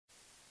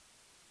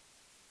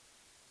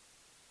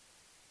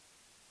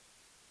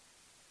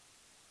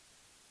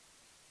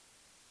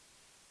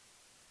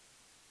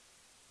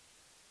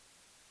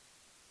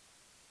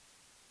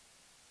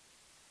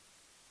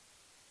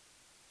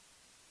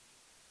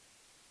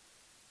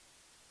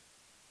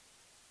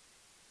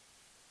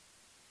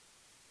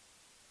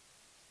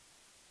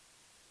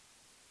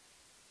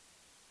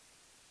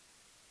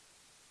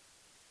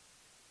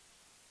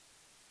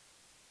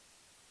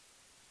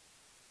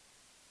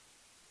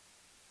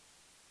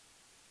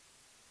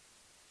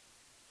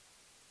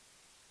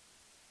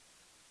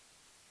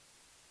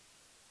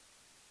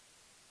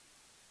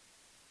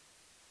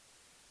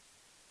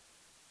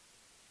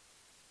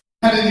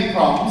had any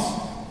problems.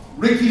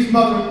 Ricky's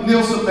mother,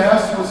 Nilsa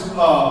Best, was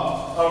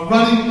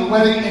running the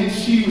wedding, and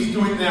she was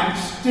doing an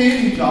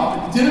outstanding job,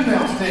 and did an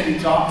outstanding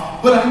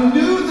job. But I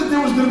knew that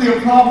there was going to be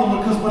a problem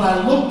because when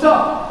I looked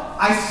up,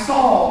 I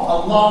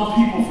saw a lot of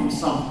people from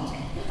Summit.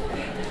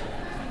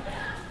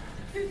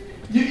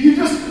 You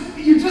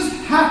just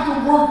have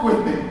to work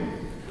with me.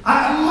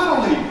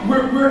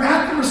 We're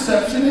at the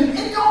reception,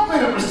 and y'all been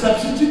at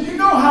receptions, and you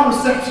know how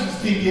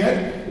receptions can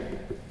get.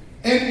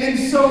 And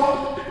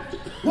so,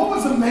 what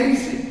was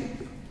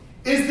amazing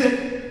is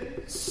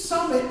that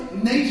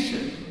Summit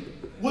Nation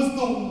was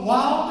the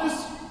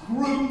wildest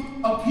group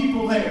of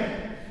people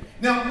there.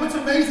 Now, what's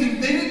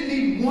amazing, they didn't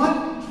need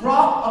one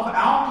drop of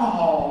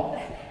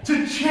alcohol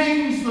to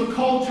change the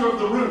culture of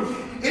the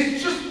room.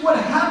 It's just what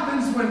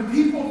happens when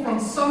people from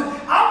Summit...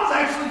 I was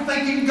actually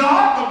thanking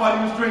God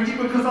nobody was drinking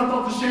because I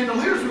thought the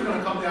chandeliers were going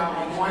to come down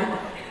at one point.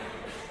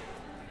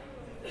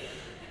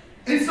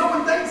 And so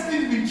when things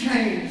need to be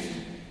changed,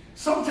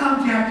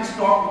 sometimes you have to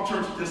start with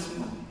church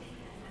discipline.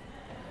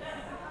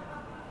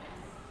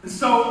 And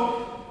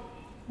so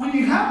when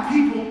you have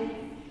people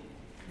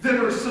that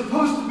are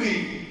supposed to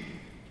be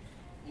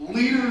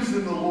leaders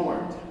in the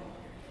Lord,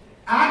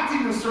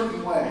 acting a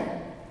certain way,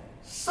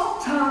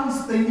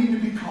 sometimes they need to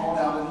be called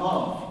out in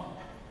love.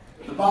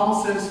 The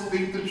Bible says,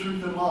 speak the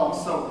truth in love.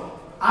 So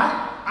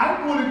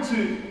I wanted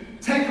to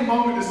take a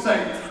moment to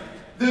say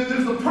that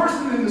there's a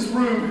person in this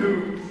room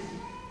who,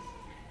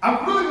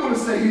 I really want to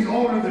say he's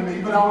older than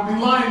me, but I would be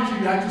lying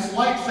to you. I just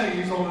like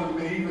saying he's older than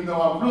me, even though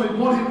I really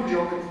want him to be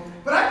older.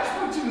 But I just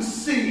want you to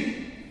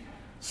see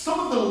some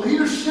of the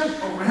leadership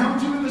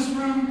around you in this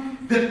room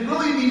that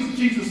really needs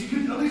Jesus.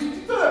 Could you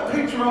throw that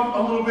picture up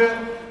a little bit?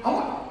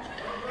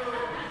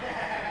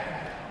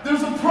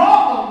 There's a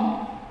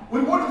problem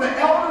with one of the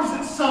elders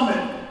at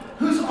Summit,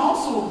 who's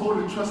also a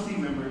board of trustee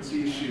member at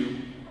CSU,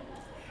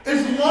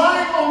 is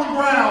lying on the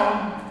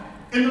ground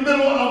in the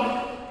middle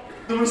of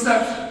the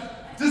reception.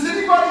 Does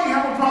anybody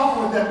have a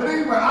problem with that? But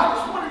anyway, I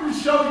just wanted to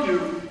show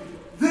you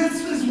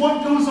this is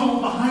what goes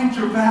on behind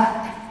your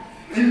back.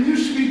 And you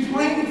should be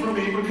praying for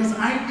me because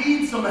I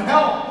need some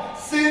help.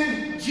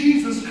 Send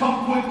Jesus,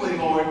 come quickly,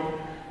 Lord.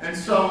 And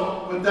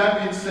so, with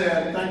that being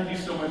said, thank you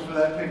so much for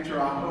that picture.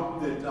 I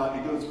hope that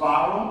it goes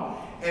viral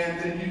and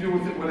then you do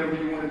with it whatever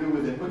you want to do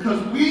with it.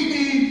 Because we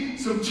need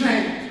some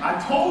change. I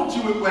told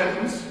you at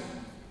weddings,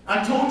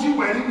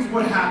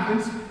 what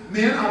happens.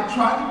 Men, I've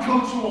tried to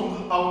coach you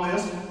on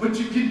this, but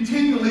you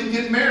continually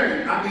get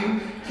married. I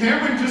mean,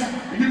 Cameron,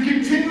 you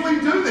continually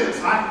do this.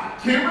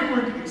 Cameron,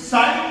 we're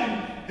excited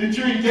that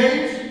you're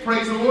engaged.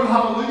 Praise the Lord,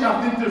 hallelujah.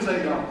 I think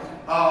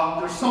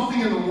there's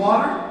something in the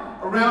water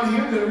around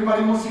here that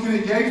everybody wants to get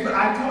engaged. But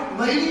I told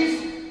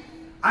ladies,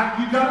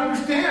 you got to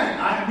understand.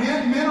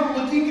 Men are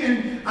looking,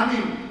 and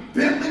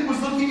Bentley was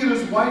looking at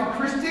his wife,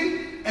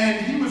 Christy,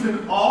 and he was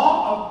in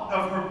awe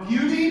of her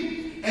beauty.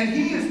 And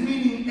he is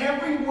meaning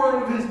every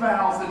word of his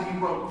vows that he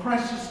wrote.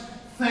 Precious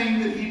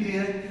thing that he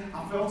did.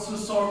 I felt so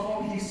sorry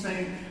for him. He's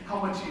saying how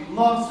much he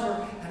loves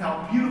her and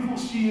how beautiful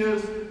she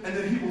is, and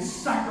that he will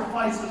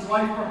sacrifice his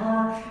life for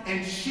her.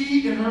 And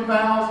she, in her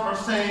vows, are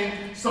saying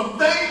some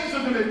things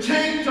are going to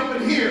change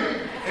up in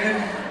here.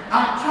 And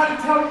I try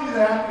to tell you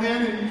that,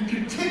 man, and you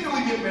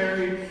continually get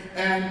married.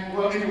 And,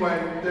 well,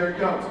 anyway, there it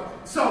goes.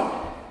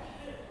 So,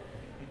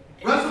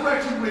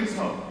 resurrection brings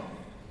hope.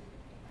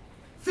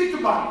 Think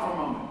about it for a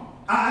moment.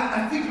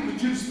 I think it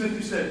was Judah Smith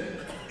who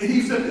said, and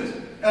he said this,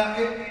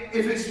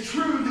 if it's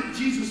true that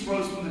Jesus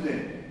rose from the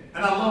dead,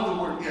 and I love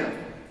the word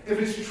if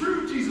it's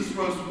true Jesus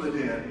rose from the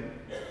dead,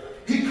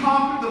 he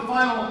conquered the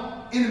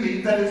final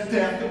enemy, that is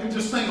death, that we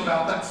just sang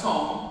about, that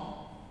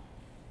song,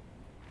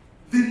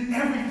 then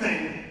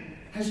everything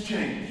has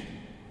changed.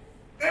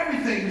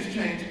 Everything has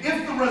changed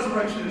if the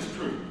resurrection is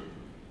true.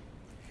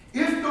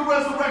 If the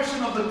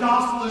resurrection of the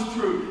gospel is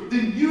true,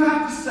 then you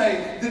have to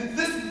say that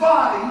this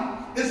body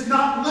is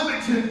not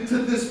limited to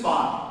this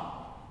body.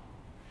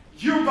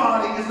 Your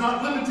body is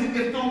not limited.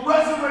 If the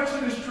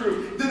resurrection is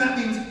true, then that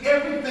means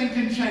everything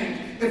can change.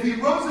 If he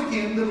rose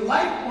again, then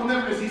life will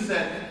never, as he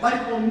said,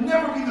 life will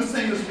never be the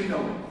same as we know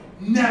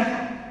it.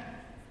 Never.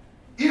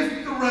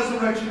 If the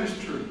resurrection is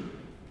true.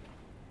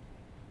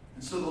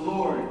 And so the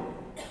Lord,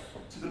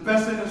 to the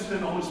best I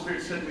understand, the Holy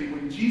Spirit said to me,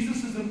 when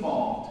Jesus is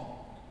involved,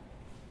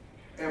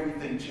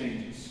 everything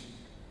changes.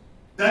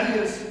 That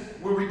is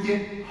where we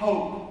get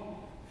hope.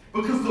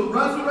 Because the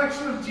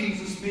resurrection of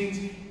Jesus means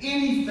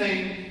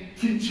anything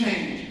can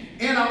change.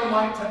 And I would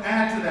like to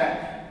add to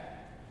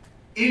that,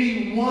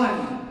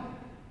 anyone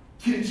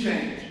can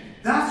change.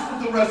 That's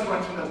what the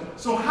resurrection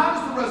does. So how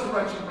does the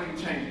resurrection bring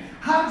change?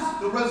 How does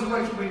the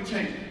resurrection bring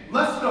change?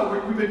 Let's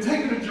go. We've been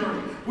taking a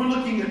journey. We're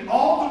looking at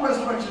all the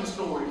resurrection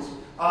stories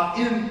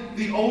in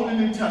the Old and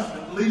New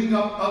Testament, leading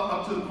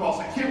up to the cross.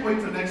 I can't wait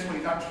till next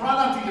week. I try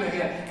not to get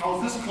ahead. I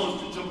was this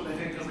close to jumping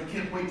ahead because I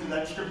can't wait to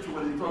that scripture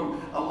where they throw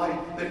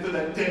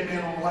that dead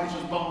man on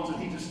Elisha's bones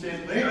and he just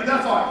stands there. Anyway,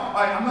 that's all right. All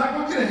right, I'm not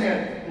going to get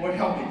ahead. Lord,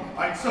 help me.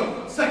 All right,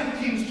 so 2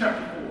 Kings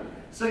chapter 4.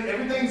 So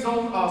everything's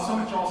on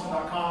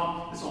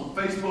summitcharleston.com. It's on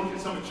Facebook at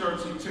Summit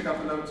Church, so you can check out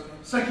the notes.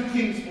 2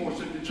 Kings 4.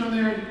 So if you turn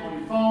there on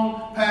your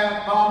phone,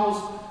 pad,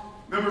 Bibles,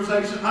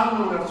 memorization, I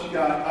don't know what else you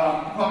got.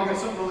 You probably got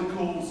something really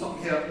cool,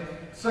 something hip.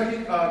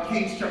 2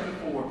 Kings chapter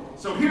 4.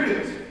 So here it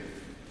is.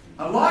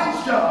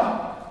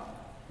 Elijah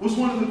was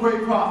one of the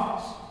great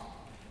prophets.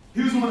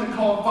 He was the one that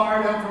called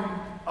fire down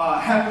from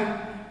heaven,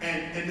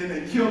 and then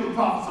they killed the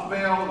prophets of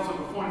Baal. There was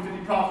over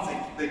 450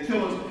 prophets. They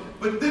killed us.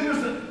 But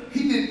then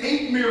he did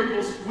 8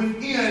 miracles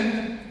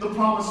within the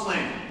promised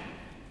land.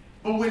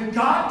 But when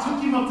God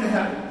took him up to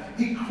heaven,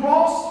 he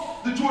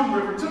crossed the Jordan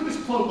River, took his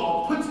cloak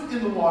off, puts it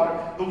in the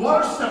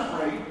water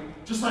separates,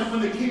 just like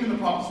when they came in the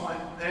promised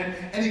land,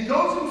 and he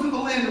goes into the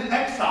land of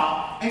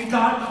exile, and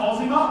God calls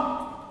him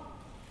up.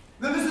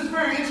 Now this is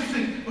very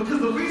interesting, because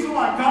the reason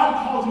why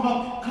God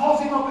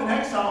calls him up in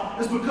exile,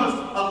 is because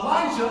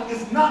Elijah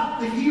is not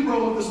the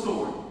hero of the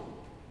story.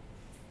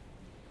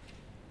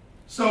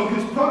 So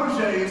his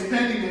protege is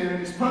standing there, and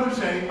his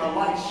protege,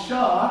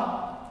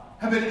 Elisha,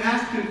 have been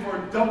asking for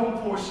a double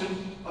portion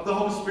of the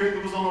Holy Spirit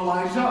that was on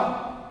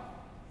Elijah.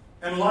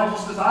 And Elijah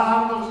says, I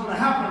don't know if it's going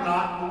to happen or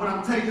not, but when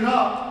I'm taken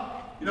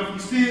up, if you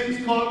see it,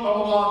 it's cloak, blah,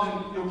 blah, blah,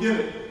 then you'll get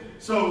it.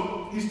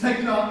 So he's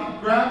taken up, he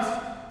grabs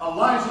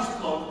Elijah's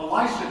cloak,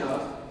 Elisha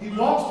does, he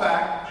walks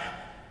back,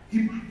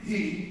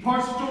 he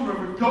parts the Jordan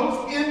River,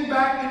 goes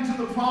back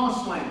into the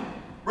promised land,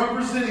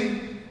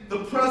 representing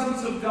the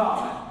presence of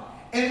God.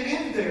 And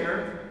in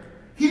there,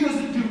 he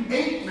doesn't do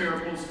 8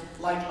 miracles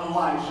like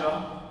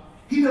Elijah.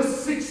 He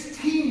does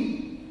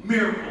 16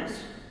 miracles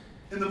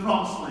in the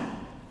promised land.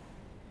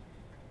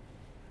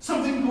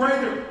 Something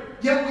greater.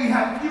 Yet we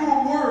have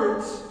fewer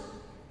words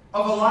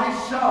of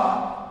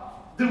Elisha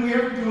than we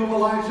ever do of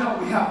Elijah.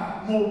 We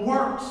have more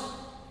works.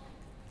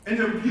 And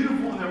they're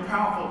beautiful and they're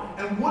powerful.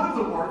 And one of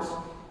the works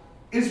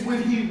is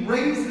when he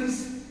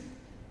raises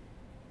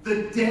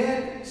the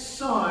dead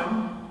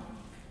son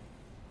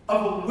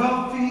of a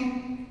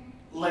wealthy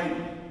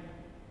lady.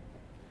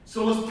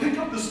 So let's pick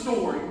up the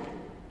story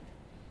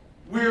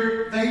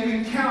where they've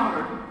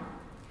encountered,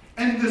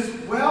 and this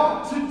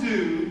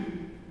well-to-do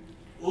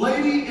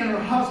lady and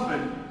her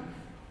husband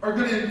are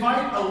going to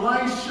invite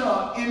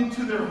Elisha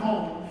into their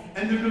home,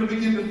 and they're going to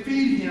begin to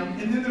feed him,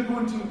 and then they're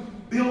going to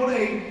build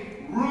a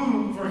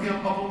room for him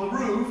up on the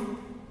roof,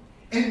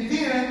 and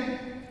then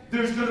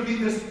there's going to be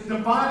this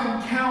divine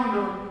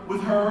encounter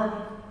with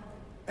her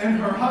and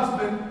her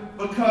husband,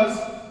 because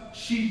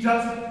she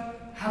doesn't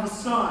have a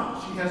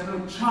son. She has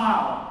no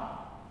child.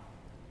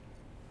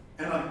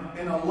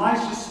 And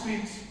Elisha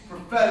speaks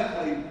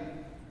prophetically,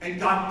 and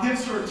God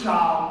gives her a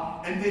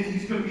child, and then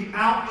he's going to be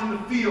out in the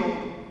field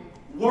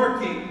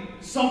working.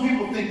 Some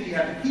people think he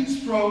had a heat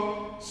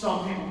stroke.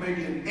 Some people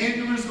maybe an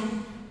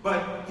aneurysm.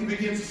 But he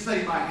begins to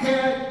say, my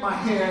head, my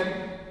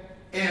head.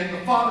 And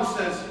the father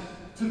says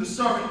to the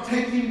servant,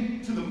 take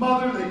him to the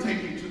mother. They take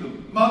him to the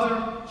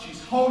mother.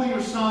 She's holding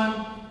her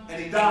son,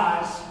 and he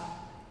dies.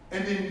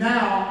 And then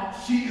now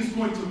she is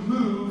going to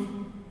move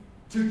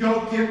to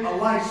go get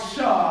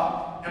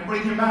Elisha and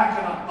bring him back.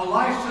 And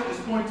Elisha is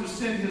going to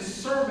send his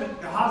servant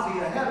Gehazi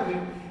ahead of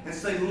him and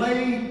say,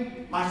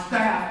 lay my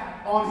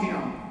staff on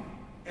him.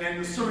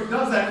 And the servant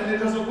does that, and it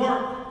doesn't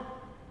work.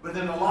 But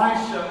then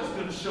Elisha is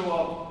going to show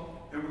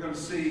up, and we're going to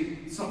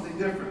see something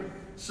different.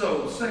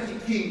 So 2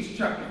 Kings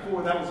chapter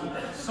 4, that was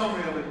a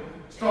summary of it,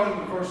 starting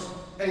with verse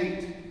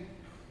 8.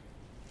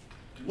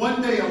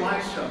 One day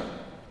Elisha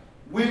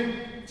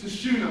went to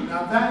Shunem.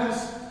 Now that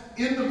is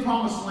in the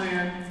promised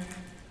land.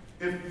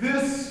 If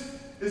this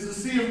is the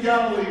Sea of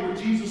Galilee where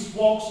Jesus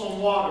walks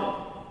on water,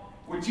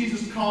 where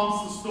Jesus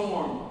calms the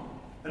storm,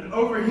 and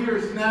over here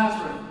is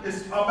Nazareth,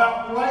 it's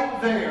about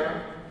right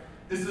there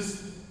is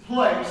this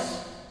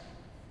place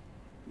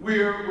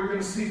where we're going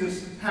to see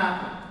this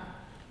happen.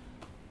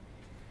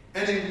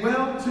 And a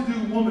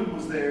well-to-do woman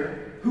was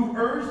there who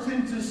urged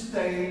him to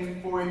stay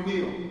for a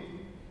meal.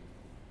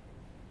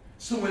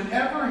 So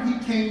whenever he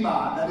came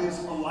by, that is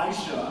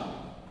Elisha,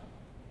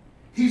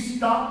 he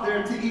stopped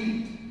there to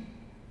eat.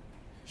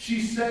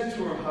 She said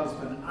to her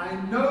husband, I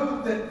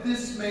know that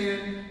this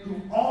man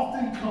who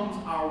often comes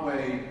our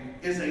way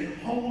is a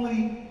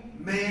holy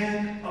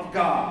man of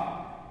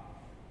God.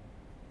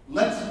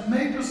 Let's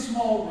make a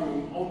small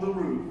room on the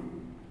roof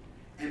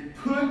and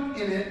put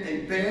in it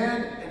a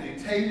bed and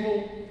a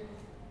table,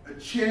 a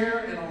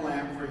chair and a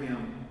lamp for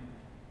him,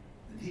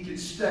 and he can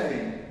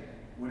stay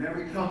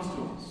whenever he comes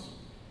to us.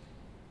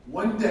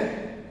 One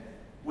day,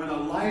 when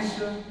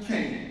Elisha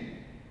came,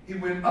 he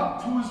went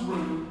up to his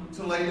room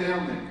to lay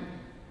down there.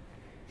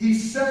 He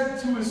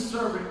said to his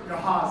servant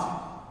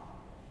Gehazi,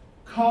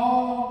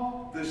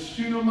 call the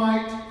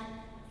Shunammite.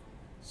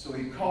 So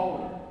he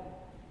called her.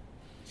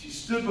 She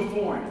stood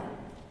before him.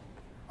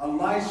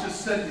 Elisha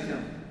said to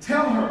him,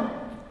 tell her,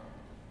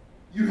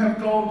 you have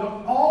gone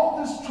to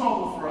all this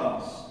trouble for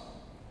us.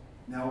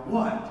 Now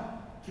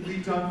what can be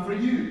done for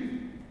you?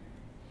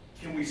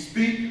 Can we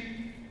speak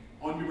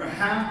on your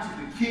behalf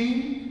to the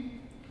king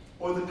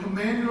or the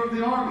commander of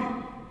the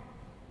army?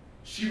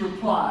 She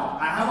replied,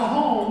 I have a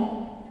home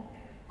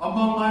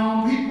among my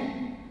own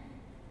people.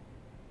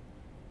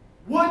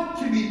 What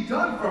can be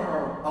done for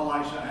her?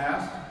 Elisha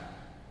asked.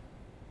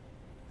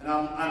 And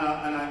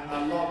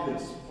I love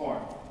this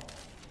part.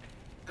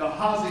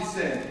 Gehazi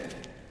said,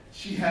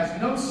 she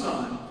has no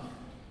son,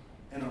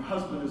 and her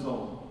husband is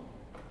old.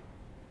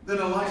 Then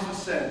Elisha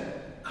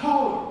said,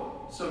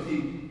 call her. So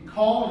he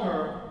called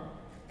her,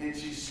 and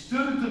she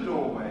stood at the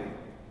doorway.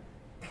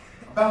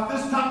 About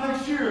this time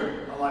next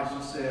year,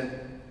 Elisha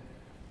said,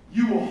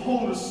 you will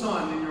hold a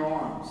son in your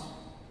arms.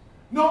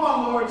 No,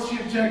 my lord, she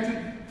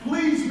objected.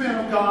 Please,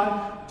 man of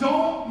God,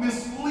 don't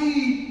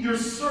mislead your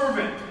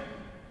servant.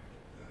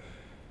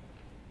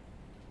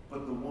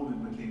 But the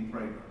woman became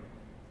pregnant.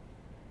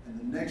 And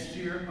the next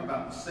year,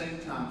 about the same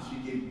time, she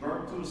gave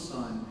birth to a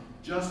son,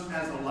 just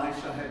as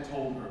Elisha had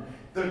told her.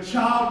 The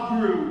child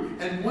grew,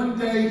 and one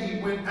day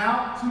he went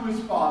out to his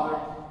father,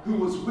 who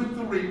was with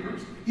the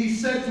reapers. He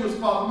said to his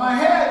father, my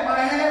head, my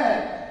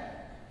head.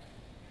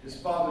 His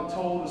father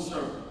told the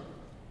servant,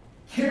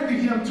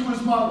 carry him to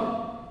his mother.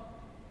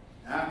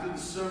 After the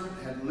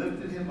servant had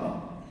lifted him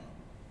up,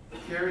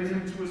 carried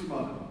him to his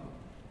mother,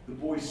 the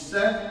boy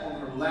sat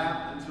on her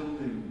lap until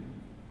noon,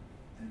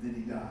 and then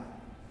he died.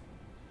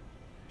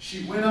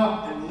 She went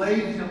up and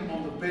laid him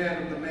on the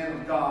bed of the man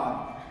of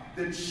God,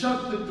 then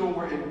shut the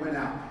door and went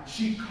out.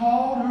 She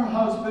called her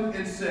husband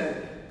and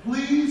said,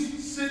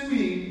 please send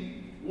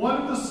me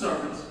one of the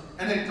servants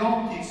and a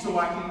donkey so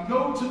I can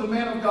go to the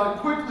man of God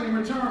quickly and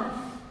return.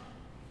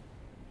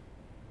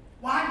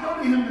 Why go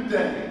to him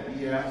today?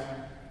 He asked.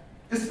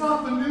 It's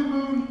not the new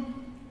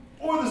moon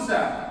or the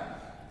Sabbath.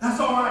 That's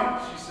all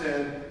right, she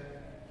said.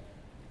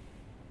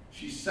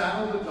 She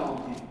saddled the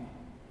donkey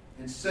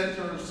and said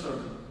to her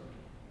servant,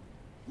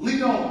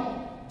 lead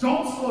on.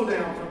 Don't slow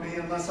down for me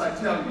unless I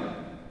tell you.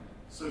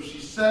 So she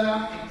set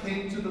out and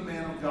came to the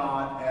man of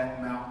God at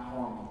Mount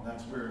Carmel.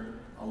 That's where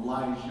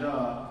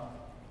Elijah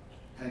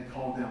had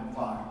called down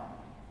fire.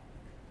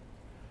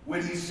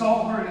 When he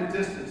saw her in a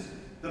distance,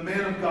 the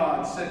man of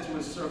God said to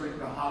his servant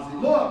Gehazi,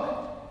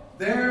 look,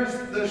 there's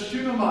the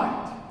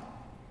Shunammite.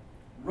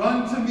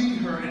 Run to meet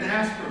her and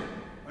ask her,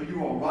 are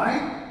you all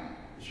right?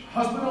 Is your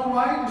husband all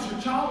right? Is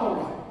your child all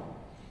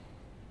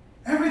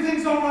right?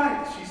 Everything's all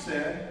right, she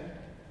said.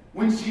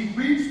 When she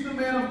reached the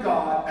man of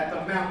God at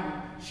the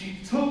mountain, she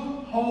took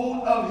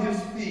hold of his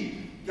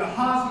feet.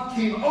 Gehazi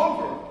came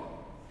over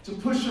to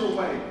push her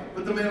away,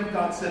 but the man of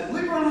God said,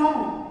 leave her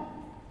alone.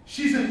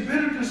 She's in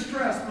bitter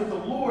distress, but the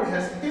Lord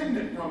has hidden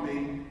it from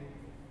me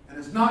and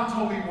has not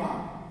told me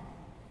why.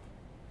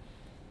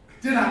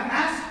 Did I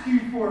ask you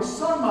for a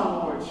son, my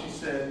Lord? She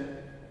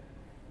said.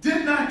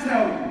 Didn't I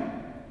tell you?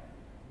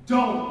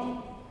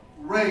 Don't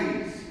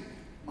raise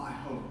my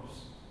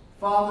hopes.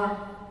 Father,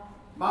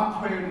 my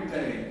prayer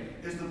today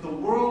is that the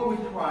world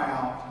would cry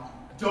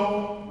out,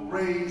 don't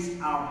raise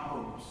our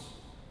hopes.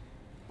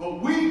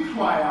 But we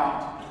cry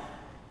out,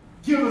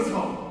 give us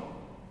hope.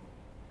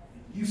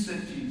 You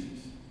sent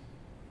Jesus.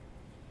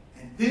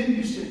 And then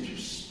you sent your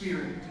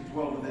Spirit to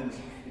dwell within us.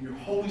 And your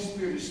Holy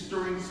Spirit is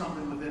stirring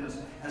something within us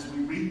as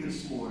we read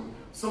this, Lord.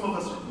 Some of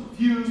us are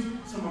confused.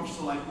 Some of us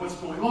are like, what's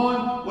going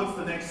on? What's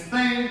the next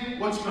thing?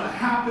 What's going to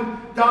happen?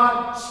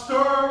 God,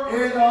 stir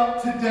it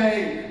up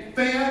today.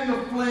 Fan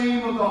the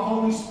flame of the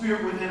Holy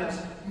Spirit within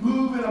us.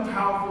 Move in a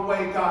powerful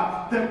way,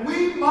 God, that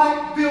we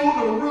might build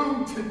a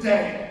room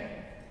today.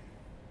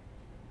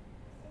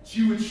 That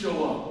you would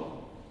show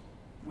up.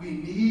 We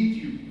need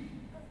you,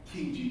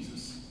 King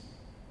Jesus.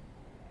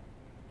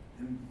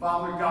 And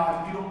Father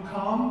God, you don't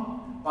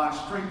come by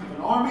the strength of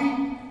an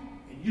army,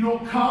 and you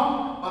don't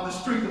come by the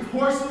strength of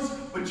horses,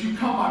 but you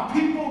come by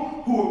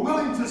people who are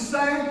willing to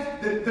say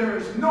that there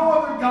is no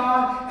other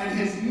God, and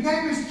his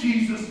name is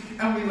Jesus,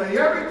 and we lay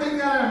everything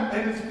down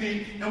at his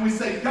feet, and we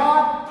say,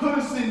 God, put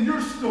us in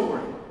your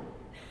story.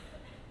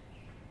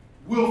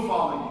 We'll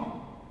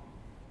follow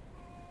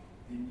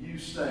you. And you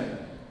say,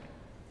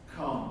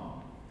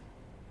 come,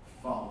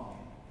 follow me.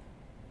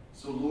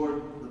 So,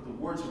 Lord, let the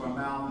words of our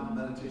mouth and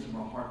the meditation of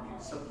our heart be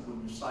acceptable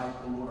in your sight,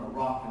 O Lord, our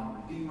rock and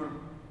our redeemer.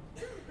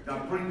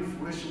 God, bring to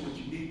fruition what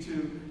you need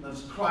to. Let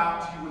us cry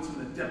out to you what's in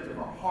the depth of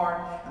our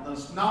heart. And let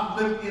us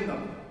not live in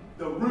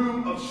the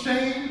room of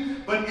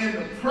shame, but in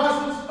the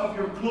presence of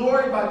your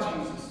glory by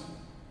Jesus.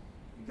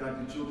 And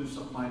God, that you'll do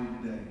something mighty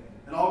today.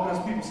 And all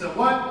God's people said,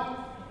 what?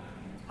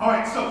 All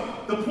right, so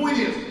the point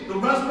is, the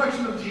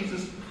resurrection of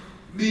Jesus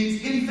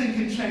means anything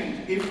can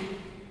change.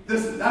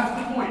 That's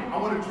the point. I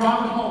want to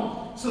drive it home.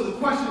 So the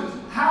question is,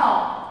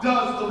 how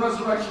does the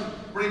resurrection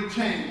bring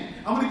change?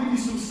 I'm going to give you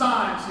some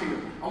signs here.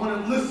 I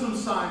want to list some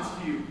signs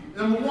to you.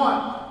 Number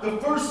one,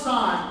 the first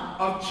sign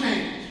of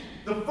change.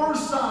 The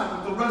first sign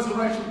that the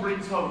resurrection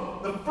brings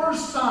hope. The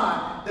first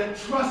sign that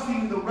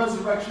trusting the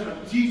resurrection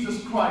of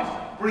Jesus Christ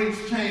brings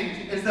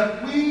change is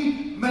that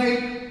we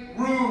make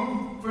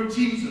room for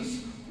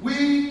Jesus.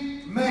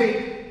 We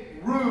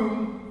make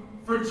room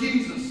for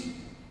Jesus.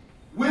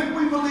 When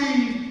we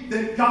believe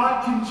that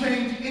God can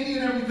change any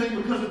and everything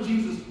because of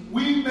Jesus,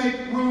 we make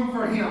room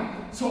for him.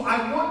 So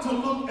I want to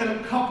look at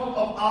a couple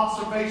of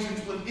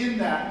observations within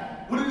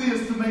that, what it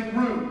is to make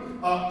room.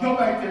 Go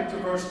back there to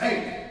verse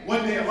 8.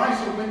 One day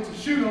Elisha went to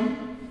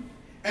Shunem,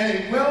 and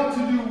a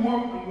well-to-do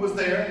woman was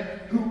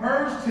there who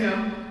urged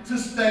him to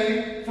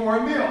stay for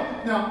a meal.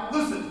 Now,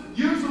 listen,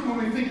 usually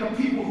when we think of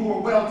people who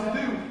are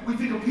well-to-do, we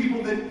think of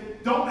people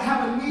that don't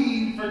have a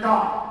need for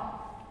God.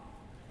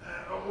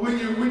 When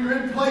you're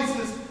in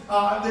places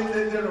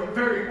that are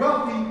very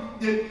wealthy,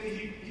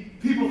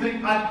 people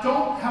think, I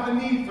don't have a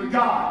need for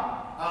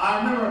God. I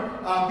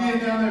remember being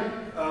down there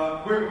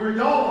where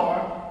y'all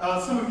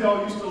are. Some of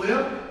y'all used to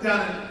live down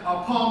in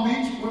Palm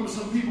Beach. Went with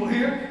some people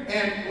here,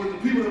 and with the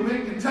people that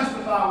went can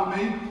testify with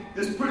me.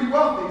 It's pretty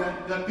wealthy.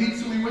 That beach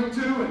that we went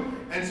to,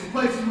 and some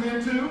places we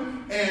went to,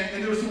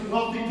 and there were some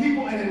wealthy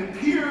people, and it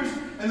appears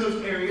in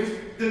those areas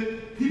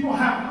that people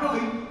have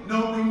really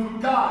no room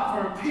for God,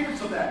 for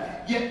appearance of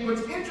that. Yet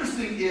what's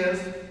interesting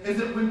is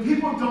that when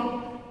people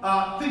don't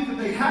think that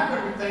they have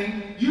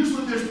everything,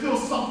 usually there's still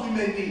something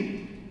they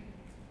need.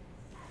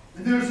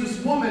 And there's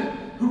this woman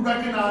who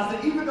recognized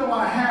that even though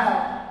I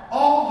have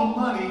all the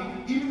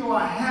money, even though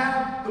I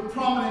have the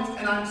prominence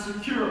and I'm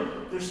secure,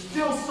 there's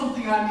still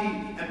something I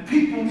need. And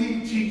people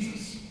need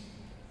Jesus.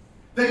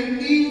 They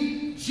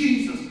need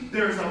Jesus.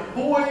 There's a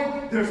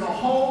void, there's a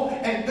hole,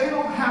 and they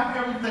don't have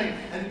everything.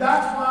 And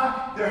that's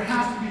why there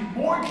has to be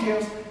more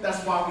gifts.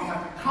 That's why we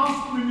have to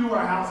constantly renew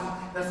our houses.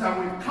 That's how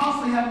we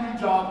constantly have a new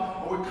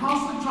job, or we're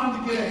constantly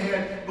trying to get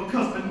ahead,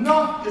 because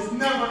enough is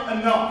never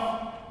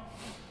enough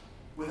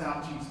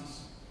without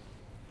Jesus.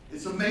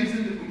 It's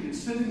amazing that we can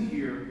sit in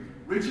here,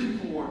 rich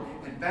and poor,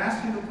 and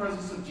bask in the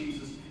presence of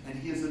Jesus, and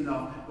he is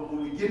enough. But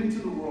when we get into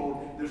the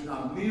world, there's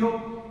not a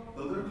meal,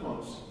 though they're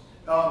close.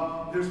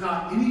 There's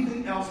not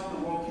anything else that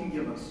the world can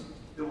give us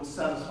that will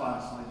satisfy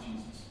us like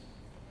Jesus.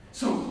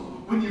 So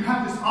when you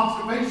have this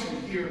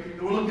observation here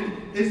that we're looking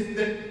at, is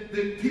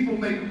that people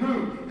make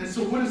room. And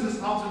so what is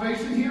this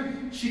observation here?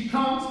 She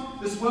comes,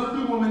 this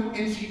well-to-do woman,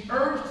 and she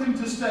urged him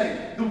to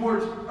stay. The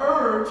word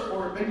urge,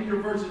 or maybe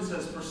your version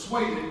says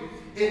persuaded,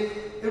 it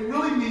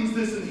really means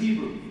this in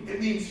Hebrew.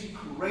 It means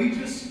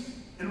courageous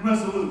and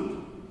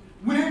resolute.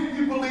 When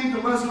you believe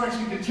the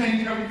resurrection can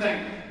change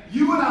everything,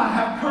 you and I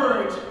have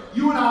courage.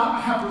 You and I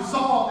have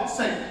resolve that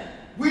say,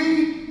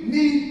 we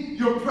need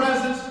your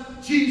presence.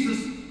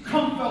 Jesus,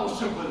 come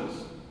fellowship with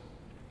us.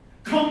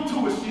 Come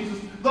to us, Jesus.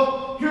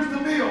 Look, here's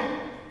the meal.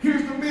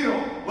 Here's the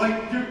meal.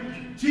 Like,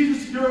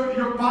 Jesus,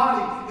 your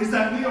body is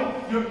that meal.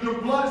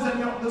 Your blood is that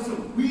meal.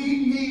 Listen, we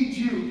need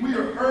you. We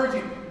are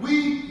urging.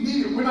 We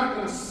need it. We're not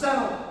going to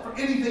settle for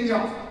anything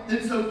else.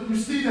 And so you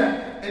see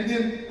that. And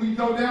then we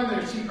go down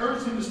there. She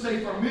urged him to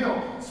stay for a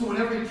meal. So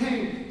whenever he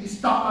came, he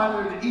stopped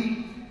by there to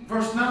eat.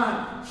 Verse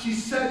 9, she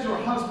said to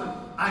her husband,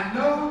 I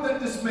know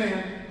that this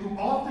man who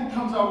often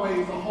comes our way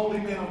is a holy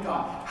man of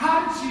God.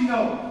 How did she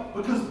know?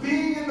 Because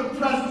being in the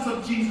presence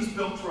of Jesus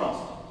built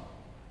trust.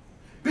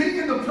 Being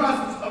in the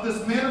presence of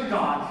this man of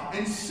God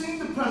and seeing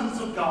the presence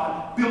of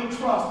God built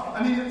trust.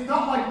 I mean, it's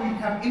not like we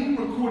have any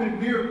recorded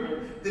miracle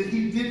that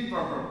he did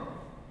for her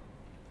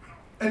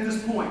at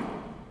this point.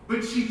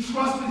 But she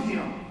trusted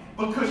him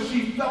because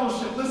she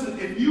fellowshiped. Listen,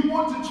 if you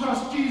want to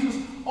trust Jesus,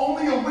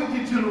 only a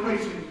wicked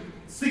generation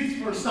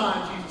seeks for a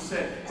sign, Jesus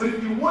said. But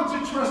if you want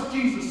to trust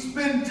Jesus,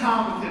 spend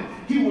time with him.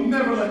 He will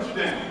never let you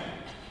down.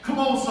 Come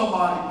on,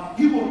 somebody.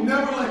 He will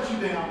never let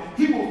you down.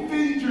 He will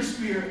feed your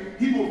spirit.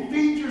 He will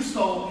feed your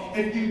soul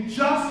if you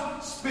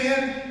just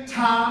spend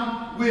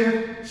time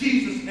with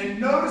Jesus.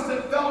 And notice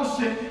that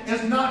fellowship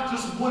is not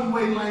just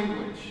one-way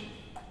language.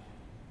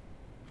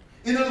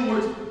 In other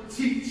words,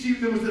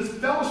 there was this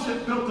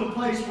fellowship built a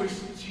place where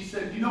she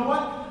said, you know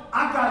what?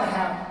 I've got to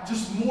have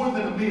just more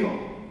than a meal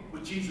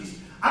with Jesus.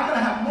 I've got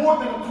to have more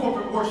than a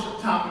corporate worship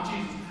time with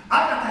Jesus.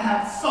 I've got to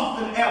have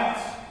something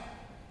else.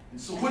 And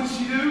so what did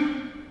she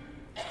do?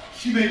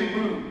 She made a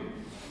room.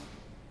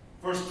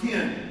 Verse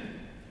 10.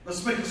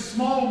 Let's make a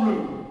small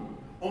room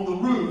on the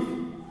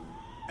roof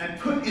and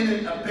put in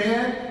it a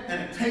bed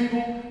and a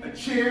table, a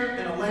chair,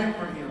 and a lamp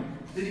for him,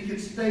 that he can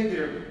stay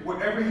there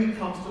wherever he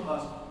comes to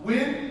us.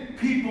 When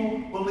people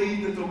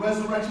believe that the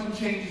resurrection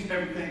changes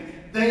everything,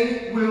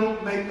 they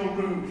will make a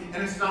room.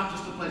 And it's not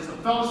just a place of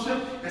fellowship.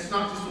 It's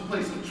not just a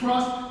place of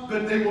trust,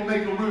 but they will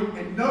make a room.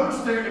 And notice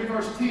there in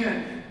verse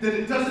 10 that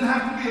it doesn't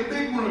have to be a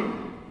big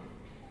room.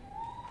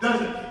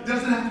 Does it? It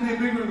doesn't have to be a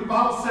big room. The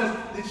Bible says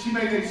that she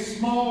made a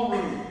small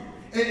room.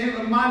 It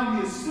reminded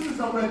me, as soon as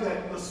I read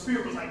that, the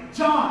Spirit was like,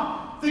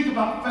 John, think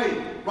about faith.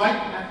 Right?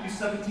 Matthew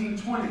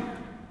 17:20.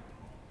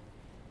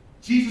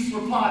 Jesus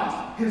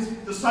replied, his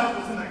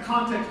disciples in that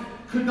context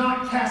could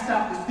not cast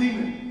out this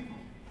demon.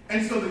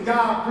 And so the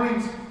guy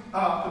brings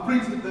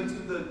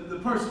the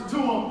person to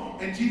him,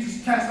 and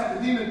Jesus casts out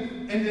the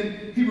demon, and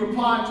then he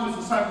replied to his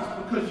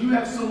disciples, because you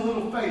have so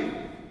little faith.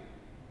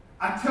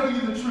 I tell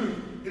you the truth,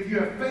 if you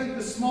have faith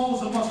as small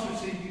as a mustard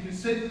seed, you can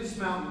say to this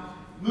mountain,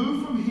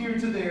 move from here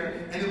to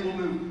there, and it will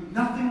move.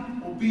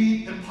 Nothing will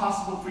be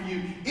impossible for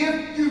you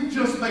if you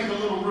just make a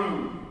little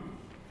room.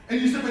 And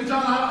you said, but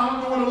John, I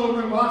don't know what a little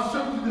room. Well, I've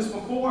shown you this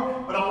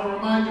before, but I want to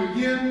remind you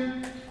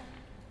again.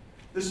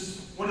 This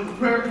is one of the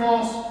prayer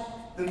cloths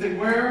that they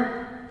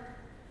wear,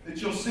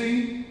 that you'll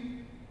see.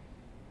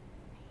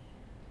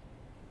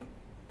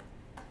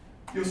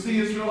 You'll see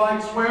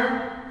Israelites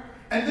wear.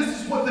 And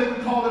this is what they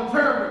would call their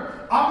prayer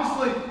room.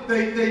 Obviously,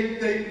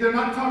 they're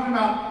not talking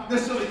about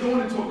necessarily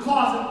going into a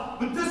closet,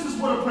 but this is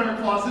what a prayer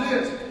closet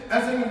is.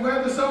 As they would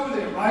wear this over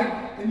there,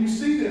 right? And you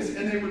see this,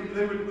 and they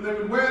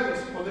would wear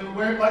this, or they would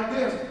wear it like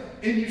this.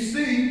 And you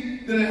see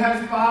that it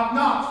has 5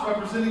 knots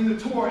representing the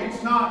Torah,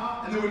 each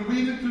knot, and they would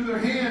weave it through their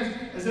hands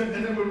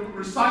and they would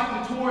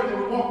recite the Torah. They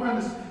would walk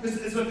around this.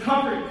 It's a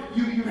covering.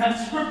 You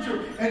have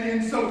scripture.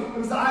 And so it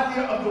was the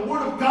idea of the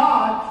Word of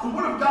God. The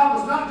Word of God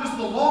was not just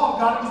the law of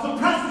God, it was the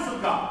presence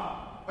of God.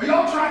 Are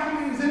y'all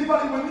tracking me? Is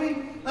anybody with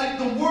me? Like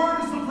the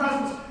Word is the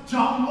presence.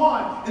 John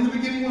 1. In the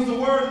beginning was the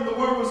Word, and the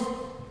Word was.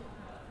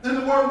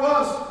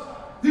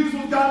 He was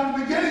with God in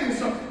the beginning. And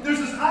so there's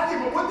this idea,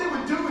 but what they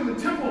would do in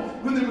the temple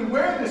when they would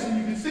wear this, and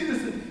you can see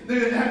this,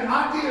 they had an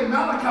idea, and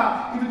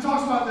Malachi even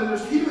talks about that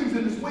there's healings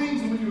in his wings,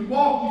 and when you would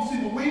walk, you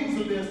see the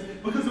wings of this,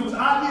 because it was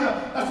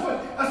idea.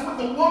 That's what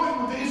the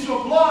woman with the issue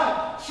of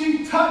blood,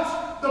 she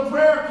touched the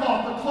prayer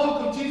cloth, the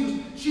cloak of Jesus.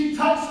 She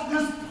touched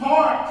this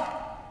part,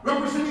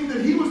 representing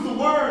that he was the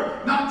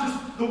Word, not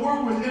just the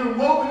Word was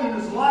interwoven in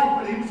his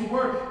life, but he was the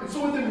Word. And so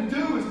what they would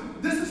do is,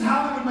 this is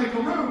how they would make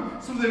a room.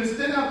 So they would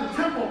stand out the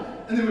temple,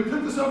 and they would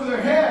put this over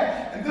their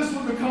head, and this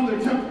would become their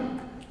temple.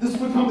 This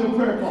would become their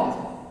prayer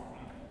closet.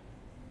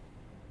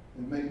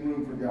 They'd make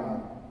room for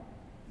God,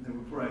 and they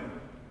would pray.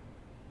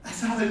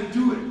 That's how they would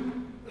do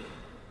it.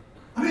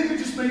 I mean, they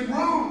just make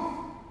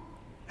room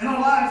in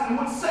our lives. And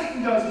what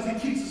Satan does is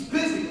he keeps us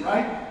busy,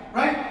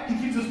 right? He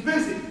keeps us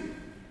busy.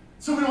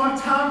 So we don't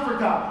have time for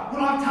God. We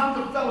don't have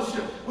time to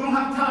fellowship. We don't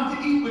have time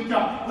to eat with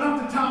God. We don't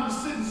have the time to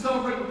sit and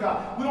celebrate with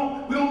God. We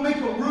don't make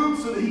a room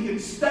so that he can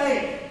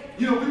stay.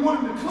 We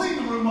want him to clean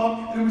the room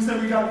up, and then we say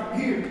we got it from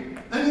here.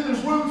 And then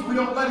there's rooms we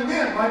don't let him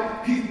in,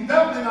 right? He's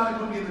definitely not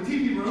going to be in the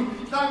TV room.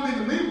 He's not going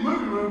to be in the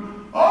movie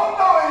room. Oh,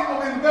 no, he ain't going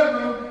to be in the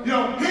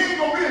bedroom. He ain't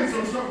going to be in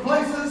some certain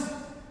places.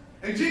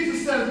 And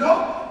Jesus says,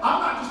 no, I'm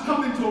not just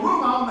coming into a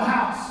room, I own the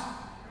house.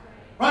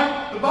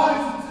 Right? The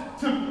body's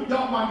temple.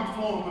 Y'all might be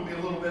flowing with me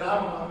a little bit. I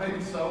don't know,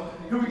 maybe so.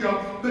 Here we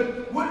go.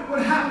 But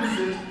what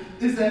happens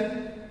is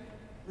that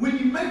when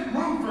you make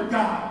room for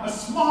God, a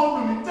small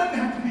room, it doesn't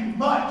have to be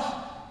much.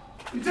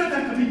 It doesn't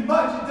have to be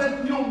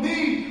much. You don't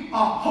need a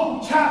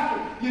whole chapter.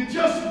 You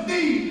just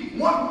need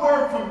one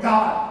word from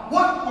God.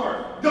 One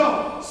word.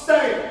 Go,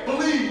 stay,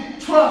 believe,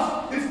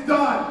 trust. It's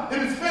done.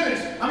 And it's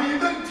finished. I mean, it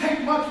doesn't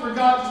take much for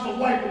God just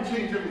to wipe and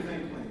change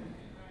everything clean.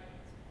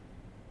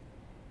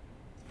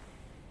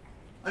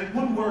 Like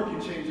one word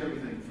can change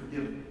everything.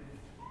 Forgive.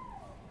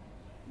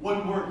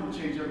 One word can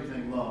change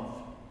everything. Love.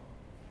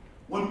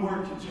 One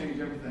word can change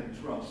everything.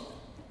 Trust.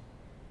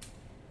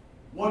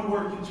 One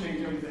word can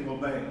change everything.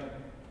 Obey.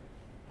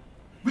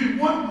 We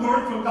one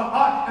word from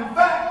God. In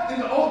fact,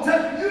 in the Old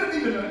Testament, you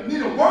didn't even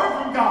need a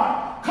word from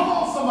God. Come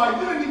on, somebody.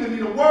 You didn't even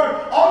need a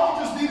word. All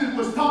you just needed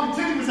was Tommy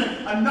Titty was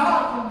saying, a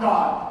nod from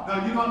God.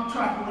 Now, you're not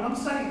tracking what I'm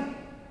saying.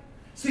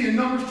 See, in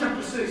Numbers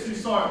chapter 6, you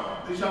saw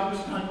it. Y'all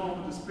just kind of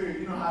going with the Spirit.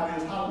 You know how it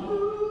is.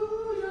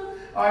 Hallelujah.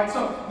 All right,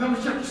 so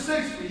Numbers chapter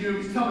 6 for you, he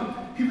was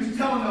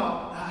telling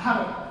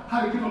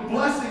how to give a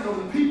blessing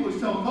over the people. He's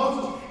telling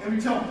Moses, and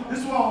we tell him, this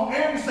is what all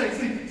Aaron say.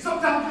 See,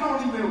 sometimes you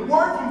don't even need a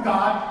word from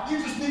God. You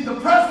just need the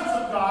presence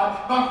of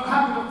God by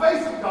having the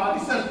face of God.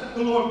 He says,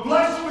 the Lord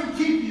bless you and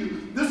keep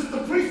you. This is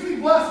the priestly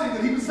blessing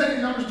that he was saying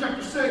in Numbers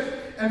chapter 6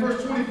 and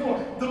verse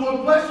 24. The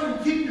Lord bless you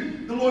and keep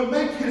you. The Lord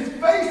make his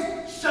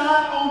face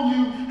shine on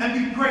you and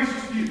be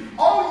gracious to you.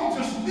 All you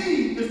just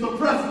need is the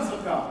presence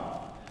of God.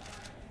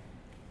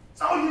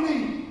 That's all you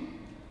need.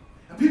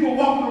 And people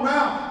walking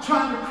around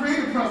trying to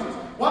create a presence.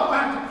 Why do I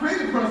have to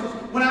create a presence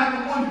when I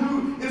have the one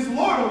who is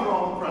Lord over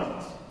all the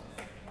presence?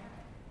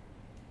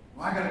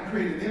 Well, I got to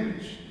create an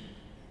image.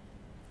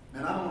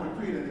 Man, I don't want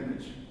to create an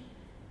image.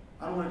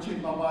 I don't want to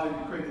change my body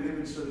to create an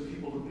image so that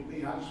people look at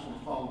me. I just want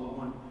to follow the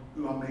one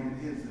who I made in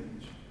his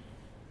image.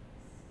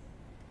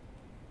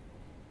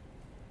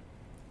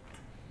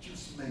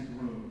 Just make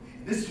room.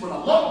 And this is what I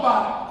love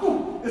about it.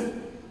 Ooh,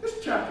 this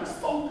chapter is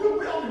so good.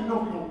 We don't even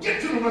know if we're going to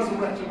get to the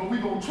resurrection, but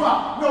we're going to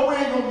try. No, we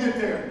ain't going to get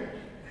there.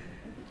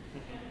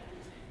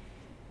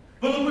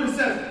 But look what it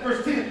says,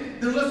 verse 10.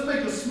 Then let's make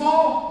a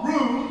small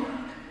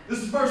room. This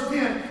is verse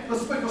 10.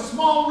 Let's make a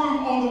small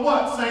room on the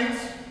what, saints?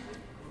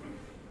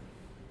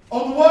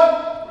 On the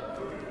what?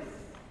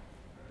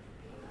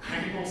 I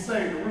ain't going to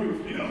say the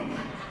roof,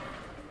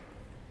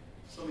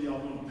 Some of y'all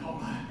don't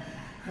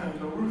know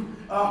the roof.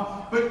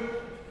 But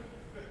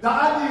the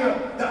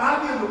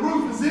idea of the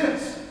roof is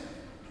this.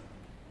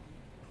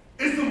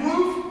 It's the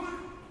roof.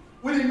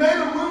 When he made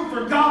a room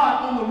for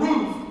God on the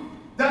roof,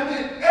 that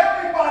meant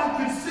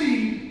everybody could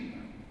see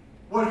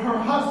what her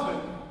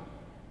husband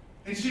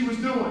and she was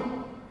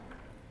doing.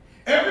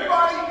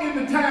 Everybody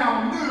in the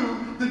town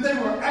knew that they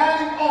were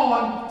adding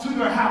on to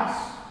their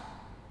house.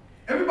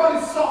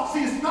 Everybody saw.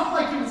 See, it's not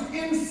like it was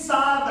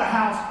inside the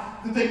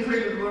house that they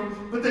created a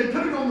room, but they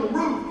put it on the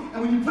roof.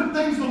 And when you put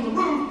things on the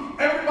roof,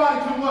 everybody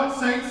can what,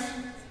 saints?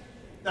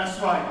 That's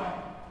right.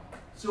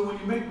 So when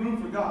you make room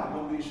for God,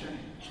 don't be ashamed.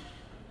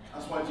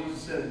 That's why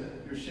Jesus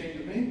said, you're ashamed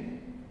of me,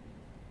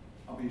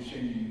 I'll be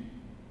ashamed of you.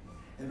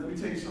 And let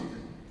me tell you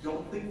something.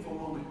 don't think for a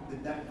moment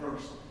that that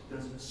verse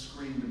doesn't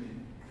scream to me.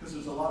 Because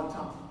there's a lot of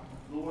times,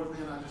 Lord,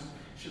 man,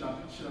 should I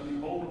be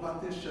bold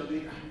about this? Should I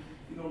be,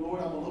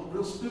 Lord, I'm going to look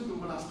real stupid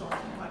when I start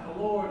thinking like the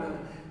Lord. And,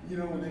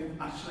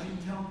 when should I even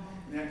tell them?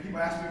 And then people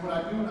ask me what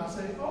I do, and I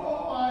say,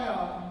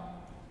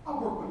 I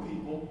work with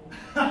people.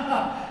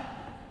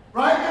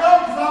 Right?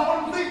 Because I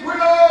want to think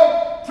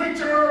real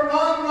preacher,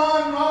 run.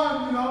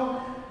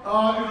 I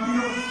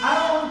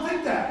don't want to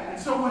think that. And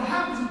so what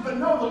happens is, but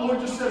no, the Lord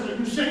just says, are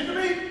you ashamed of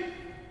me?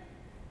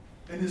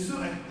 And as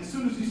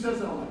soon as he says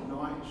that, I'm like,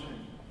 no, I ain't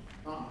ashamed.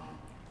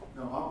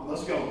 No,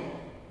 let's go.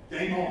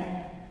 Game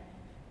on.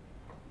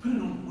 Put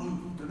it on the roof.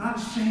 They're not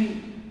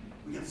ashamed.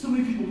 We got so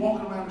many people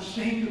walking around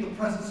ashamed in the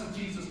presence of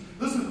Jesus.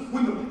 Listen,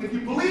 if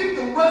you believe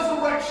the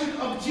resurrection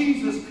of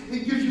Jesus,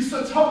 it gives you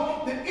such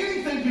hope that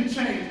anything can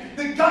change.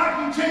 That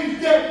God can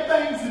change dead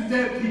things and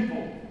dead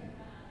people.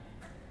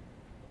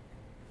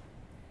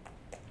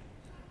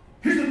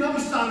 Here's another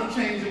sign of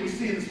change that we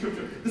see in the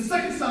scripture. The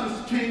second sign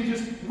of change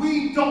is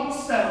we don't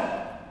settle.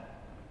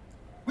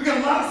 We got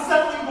a lot of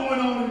settling going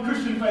on in the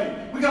Christian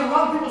faith. We got a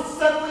lot of people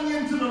settling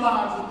into their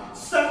lives and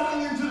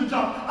settling into the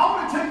job. I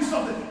want to tell you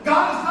something.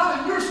 God is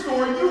not in your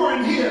story. You are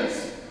in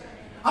His.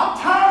 I'm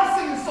tired of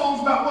singing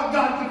songs about what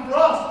God did for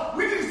us.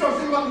 We need to start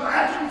singing about the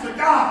attributes of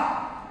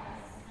God.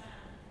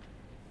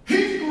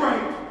 He's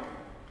great.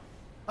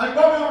 Like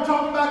Bobby and I were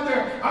talking back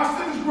there. Our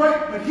sin is great,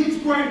 but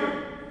He's greater.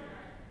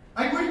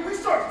 Like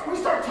we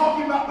start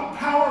talking about the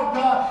power of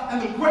God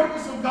and the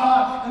greatness of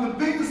God and the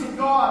bigness of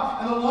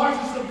God and the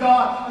largeness of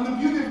God and the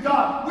beauty of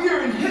God. We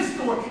are in His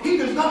story. He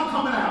does not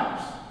come in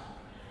ours.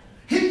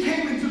 He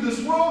came into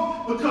this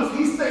world because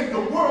He saved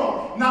the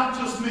world, not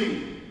just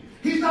me.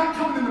 He's not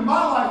coming into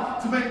my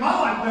life to make my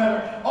life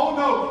better. Oh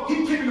no,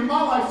 He came into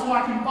my life so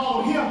I can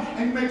follow Him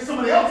and make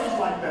somebody else's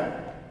life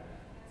better.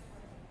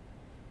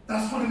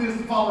 That's what it is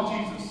to follow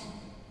Jesus.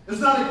 It's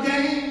not a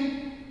game.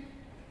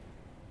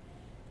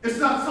 It's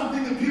not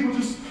something that people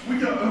we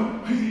go,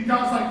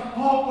 God's like,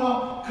 oh,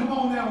 well, come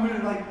on now.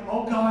 We're like,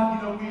 oh,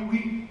 God,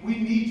 we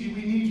need you.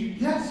 We need you.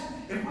 Yes,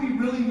 if we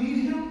really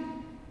need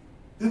Him,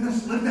 then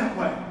let's live that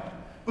way.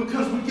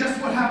 Because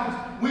guess what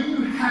happens? When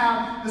you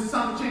have the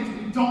sign of change,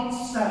 we don't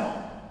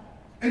settle.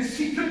 And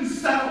she couldn't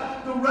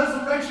settle. The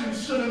resurrection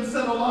shouldn't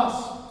settle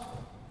us.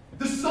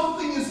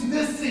 Something is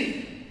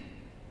missing.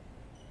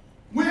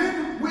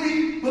 When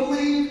we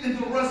believe in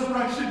the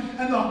resurrection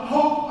and the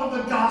hope of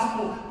the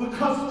gospel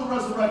because of the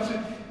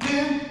resurrection,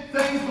 then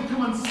things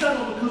become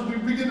unsettled because we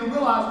begin to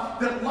realize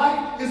that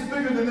life is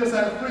bigger than this.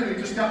 I had a friend who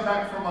just got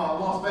back from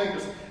Las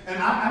Vegas, and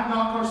I have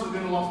not personally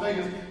been to Las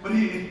Vegas, but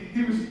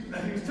he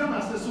was telling me,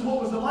 I said, so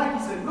what was it like?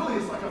 He said, really,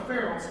 it's like a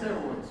fair on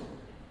steroids.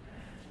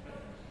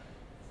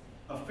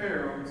 A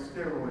fair on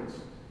steroids.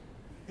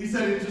 He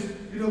said it just,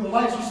 the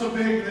lights are so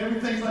big and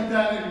everything's like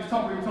that, and we were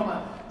talking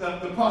about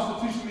the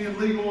prostitution being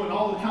legal and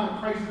all the kind of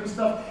craziness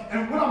stuff.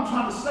 And what I'm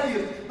trying to say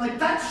is,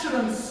 that should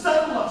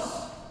unsettle us.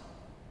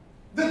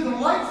 That the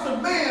lights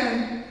of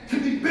man can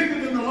be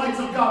bigger than the lights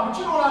of God. But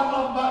you know what I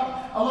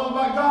love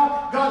about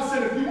God? God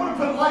said, if you want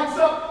to put lights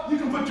up, you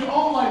can put your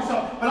own lights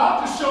up. But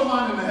I'll just show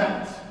mine in the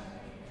heavens.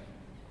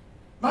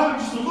 Mine are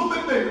just a little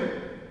bit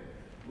bigger,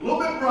 a little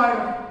bit brighter,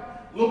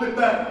 a little bit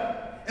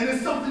better. And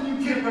it's something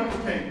you can't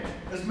replicate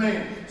as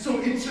man. So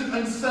it should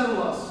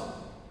unsettle us.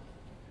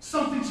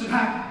 Something should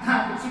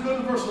happen. So go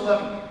to verse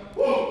 11.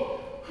 Whoa!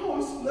 Oh,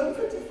 it's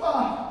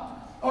 11:55.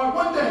 All right,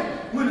 one day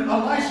when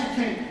Elisha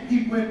came,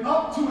 he went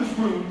up to his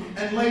room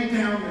and lay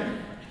down there.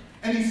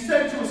 And he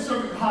said to his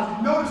servant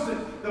Gehazi, notice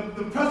that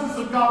the presence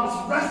of God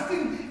was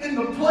resting in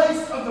the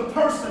place of the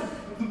person,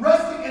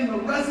 resting in the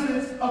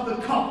residence of the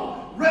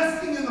couple,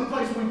 resting in the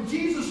place. When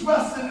Jesus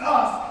rests in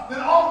us,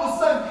 then all of a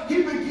sudden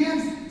he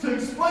begins to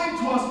explain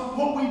to us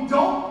what we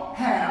don't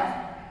have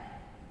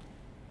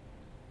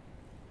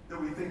that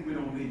we think we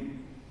don't need.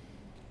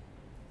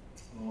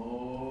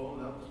 Oh,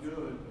 that was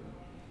good.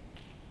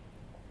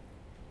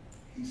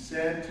 He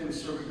said to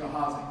his servant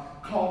Gehazi,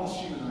 call the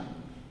Shunammite.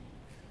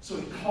 So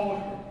he called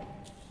her.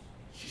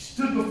 She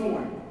stood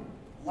before him.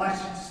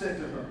 Elisha said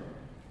to her,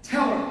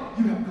 tell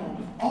her you have gone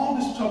to all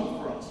this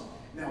trouble for us.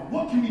 Now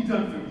what can be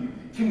done for you?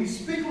 Can we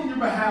speak on your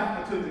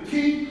behalf to the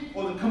king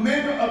or the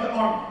commander of the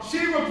army? She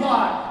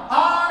replied,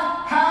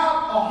 I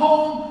have a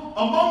home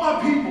among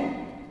my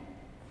people.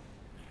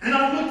 And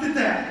I looked at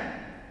that.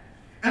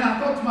 And I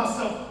thought to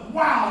myself,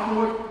 wow,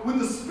 Lord, when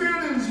the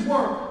Spirit is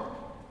work,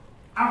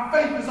 our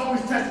faith is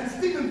always tested.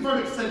 Stephen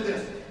Furtick said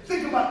this.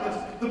 Think about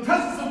this. The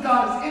presence of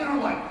God is in her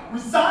life,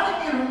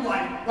 residing in her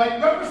life,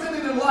 right?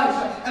 Representing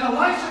Elisha. And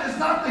Elisha is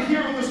not the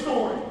hero of the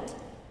story.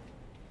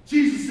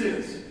 Jesus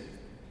is.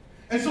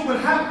 And so what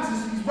happens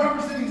is he's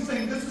representing,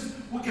 saying this is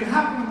what can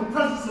happen when the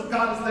presence of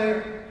God is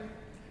there.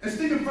 And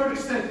Stephen Furtick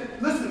said,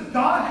 listen,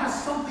 God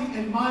has something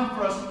in mind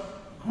for us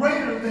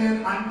greater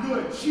than I'm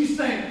good. She's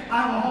saying,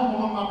 I have a home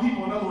among my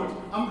people. In other words,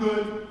 I'm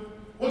good.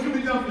 What can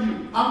be done for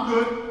you? I'm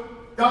good.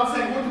 God's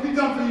saying, what can be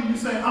done for you? You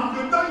say, I'm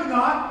good. No, you're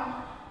not.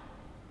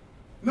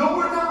 No,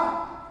 we're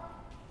not.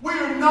 We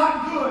are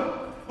not good.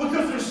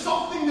 Because there's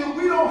something that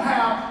we don't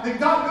have that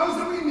God knows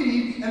that we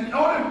need in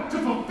order to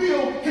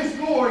fulfill His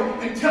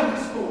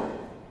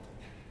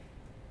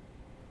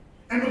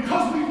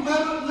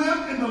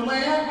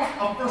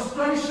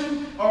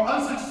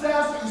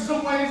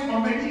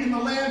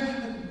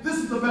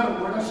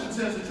I shouldn't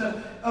say as a test.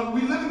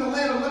 We live in the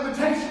land of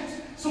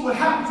limitations. So what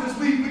happens is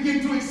we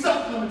begin to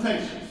accept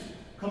limitations.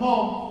 Come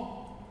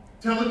on.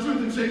 Tell the truth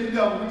and shake the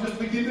devil. We just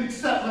begin to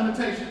accept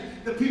limitations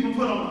that people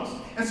put on us.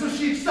 And so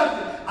she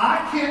accepted.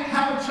 I can't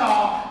have a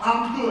child.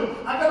 I'm good.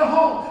 I got a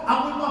home.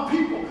 I'm with my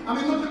people. I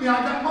mean, look at me.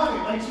 I got money.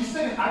 Like she's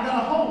saying, I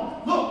got a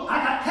home. Look,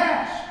 I got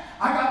cash.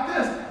 I got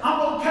this.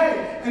 I'm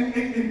okay.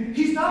 And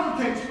he's not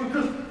okay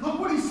because look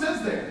what he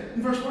says there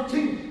in verse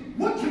 14.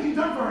 What can be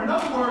done for her? In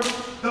other words,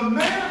 the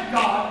man of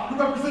God who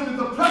represented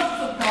the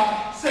presence of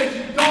God says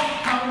you don't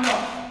have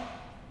enough.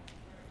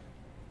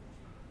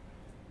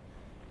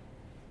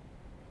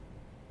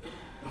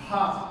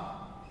 Gehazi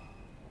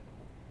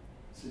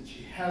said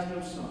she has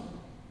no son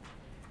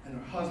and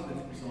her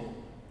husband is old.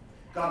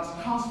 God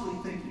is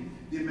constantly thinking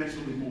the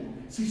immeasurably more.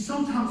 See,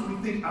 sometimes we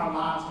think our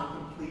lives are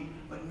complete,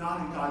 but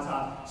not in God's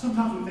eyes.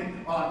 Sometimes we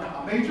think, well, I've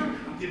got my major,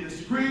 I'm getting this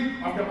degree,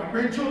 I've got my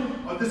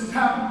grandchildren, or this has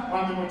happened, or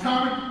I'm in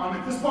retirement, or I'm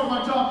at this part of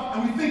my job,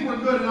 and we think we're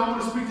good, and I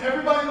want to speak to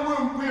everybody in the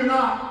room. We are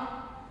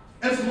not.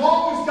 As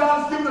long as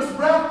God has given us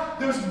breath,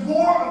 there's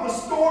more of the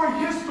story,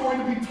 his story,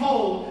 to be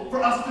told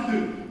for us to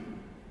do.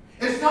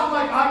 It's not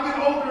like I get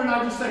older and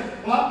I just say,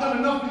 well, I've done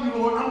enough for you,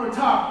 Lord, I'm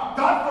retired.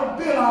 God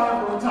forbid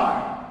I ever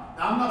retire.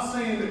 Now, I'm not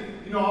saying that,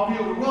 I'll be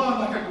able to run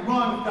like I can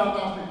run if God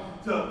allows me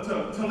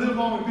to live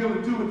long and be able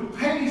to do it at the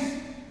pace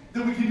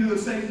that we can do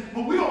those things.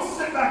 But we don't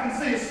sit back and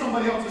say it's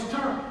somebody else's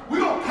turn. We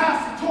don't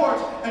pass the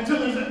torch until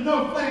there's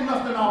no flame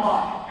left in our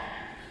body.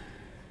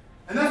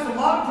 And that's a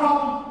lot of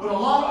problem with a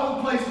lot of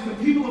other places, the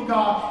people of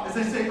God, as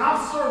they say,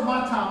 I've served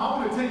my time. I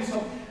want to tell you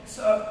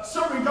something.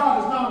 Serving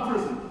God is not a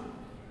prison.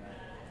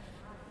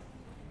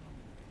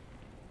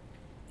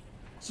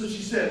 So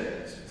she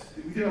said,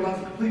 we get our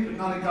lives complete, but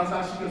not in God's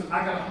eyes. She goes,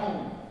 I got a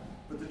home.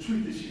 But the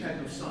truth is she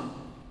had no son.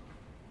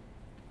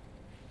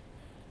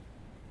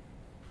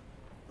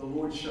 The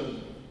Lord showed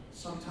her.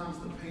 Sometimes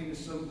the pain is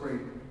so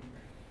great,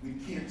 we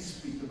can't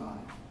speak about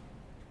it.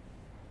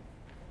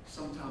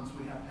 Sometimes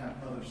we have to have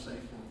others say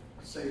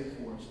it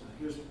for us. Now,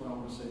 here's what I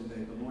want to say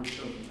today. The Lord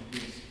showed me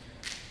this.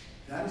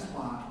 That is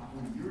why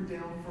when you're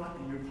down front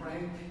and you're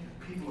praying,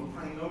 and people are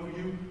praying over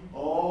you,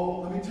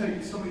 let me tell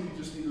you, some of you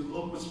just need to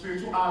look with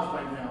spiritual eyes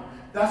right now.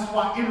 That's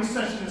why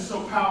intercession is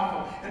so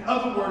powerful. In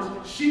other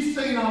words, she's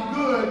saying I'm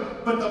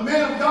good, but the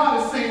man of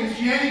God is saying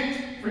she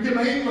ain't. Forgive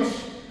my English.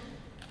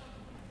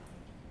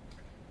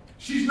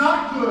 She's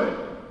not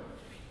good.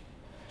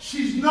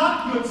 She's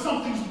not good.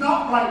 Something's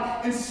not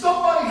right. And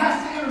somebody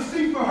has to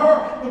intercede for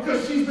her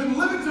because she's been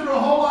limited her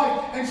whole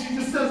life and she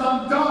just says,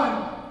 I'm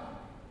done.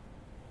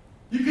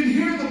 You can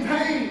hear the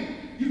pain.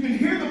 You can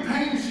hear the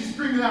pain she's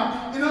screaming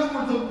out. In other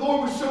words, the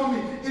Lord was showing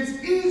me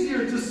it's easier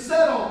to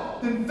settle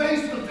than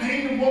face the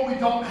pain of what we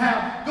don't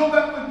have. Go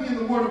back with me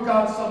in the Word of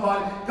God,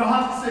 somebody.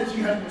 Gehazi said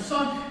she has no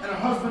son and her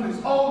husband is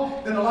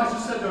old. Then Elisha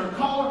said to her,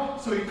 call her.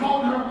 So he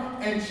called her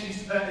and she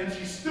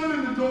stood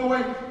in the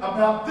doorway.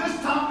 About this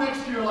time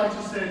next year,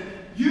 Elisha said,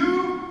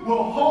 you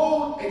will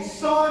hold a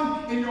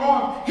son in your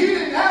arms. He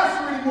didn't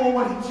ask her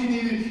anymore what she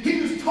needed. He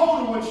just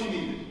told her what she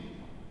needed.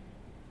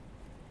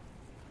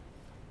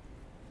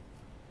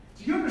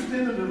 Do you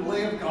understand the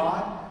delay of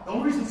God? The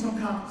only reason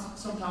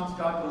sometimes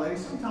God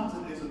delays, sometimes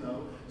it is a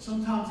no,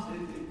 sometimes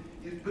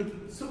but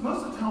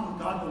most of the time when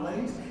God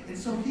delays, and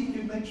so he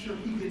can make sure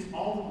he gets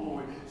all the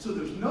glory. So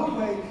there's no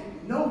way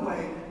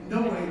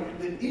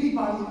that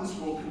anybody in this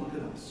world can look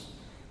at us.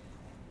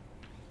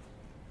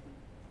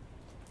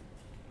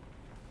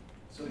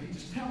 So he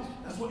just tells them.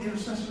 That's what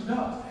intercession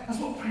does. That's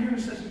what prayer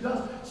intercession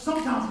does.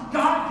 Sometimes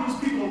God gives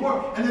people a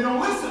word and they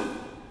don't listen.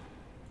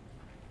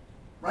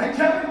 Right,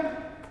 Kevin?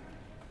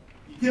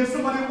 Give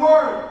somebody a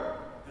word,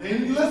 and they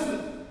didn't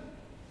listen.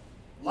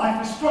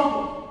 Life is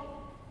struggle.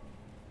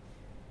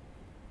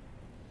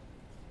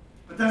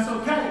 But that's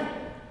okay.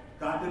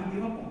 God didn't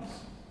give up on us.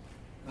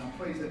 And I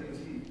praise that because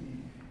he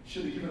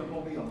should have given up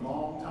on me a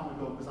long time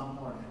ago because I'm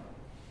part of him.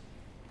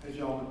 As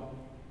y'all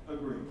would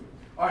agree.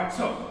 All right,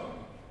 so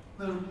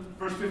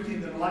verse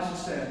 15, then Elisha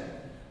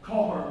said,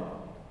 call her.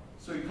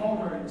 So he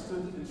called her and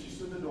she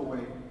stood in the doorway.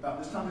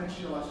 About this time next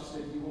year, Elisha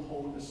said, you will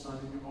hold the son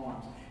in your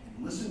arms.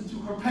 And listen to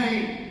her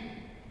pain.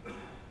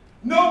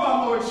 No,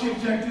 my Lord, she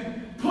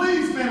objected.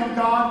 Please, man of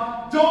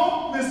God,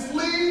 don't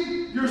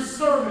mislead your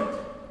servant.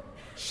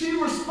 She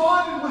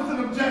responded with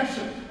an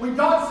objection. When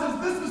God says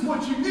this is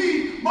what you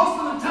need, most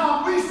of the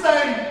time we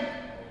say,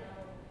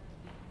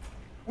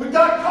 when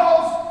God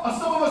calls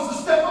some of us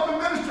to step up in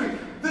ministry,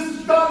 this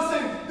is God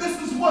saying,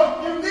 this is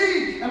what you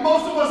need. And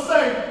most of us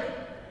say,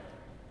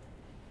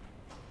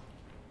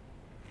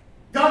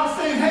 God is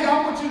saying, hey,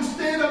 I want you to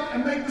stand up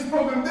and make this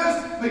program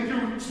this, make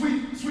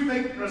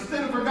your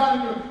stand up for God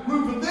in your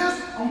room for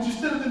this, I want you to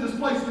stand up in this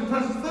place in the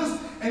presence of this,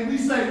 and we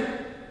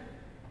say,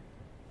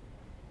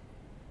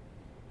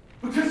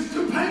 because it's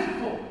too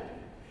painful.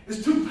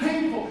 It's too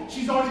painful.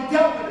 She's already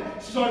dealt with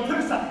it. She's already put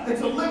it aside.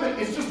 It's a limit.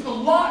 It's just the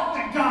lot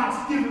that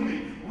God's given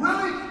me.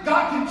 Really?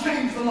 God can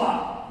change the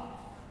lot.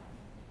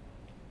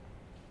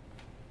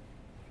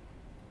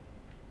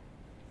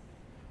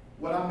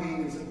 What I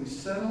mean is that we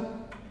settle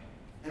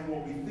and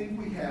what we think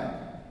we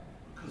have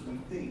because we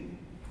think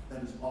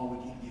that is all we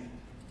can get.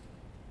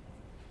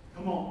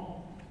 Come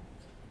on.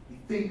 We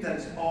think that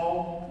is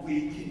all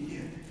we can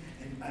get.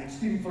 And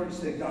Stephen Furtick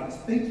said, God is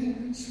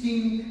thinking,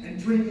 scheming,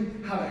 and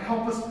dreaming how to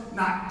help us,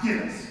 not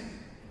get us.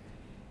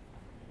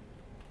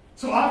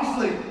 So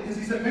obviously, as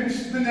he said, maybe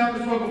she's been down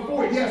this road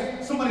before.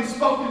 Yes, somebody's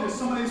spoken this,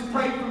 somebody's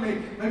prayed for me.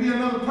 Maybe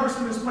another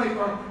person has prayed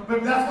for her.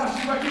 But that's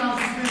why she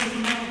recognizes this as the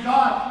man of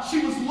God.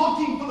 She was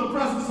looking for the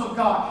presence of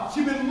God.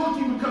 She'd been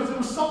looking because there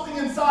was something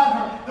inside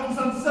her that was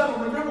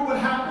unsettled. Remember what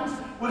happens?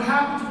 What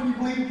happens when you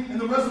believe in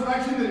the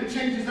resurrection, that it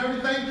changes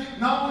everything?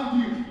 Not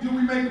only do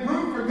we make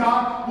room for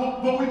God,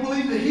 but we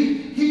believe that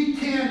He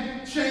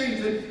can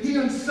change, that He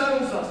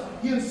unsettles us.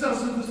 He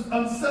unsettles this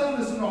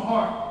unsettledness in our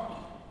heart.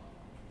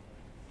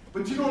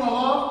 But you know what I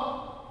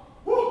love?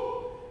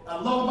 Woo! I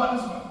love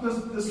about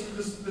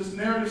this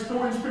narrative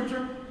story in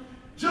Scripture.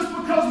 Just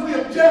because we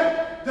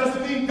object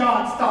doesn't mean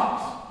God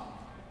stops.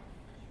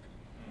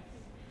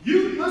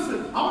 You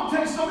listen, I'm going to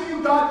tell you, some of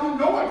you, God, you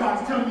know what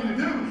God's telling you to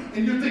do,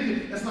 and you're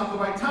thinking, it's not the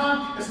right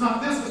time, it's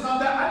not this, it's not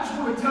that. I just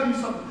want to tell you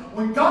something.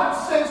 When God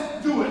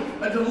says do it,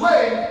 a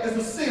delay is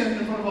a sin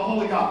in front of a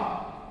holy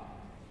God.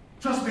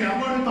 Trust me,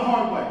 I've learned it the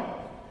hard way.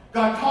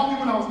 God called me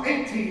when I was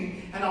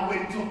 18, and I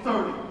waited until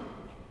 30.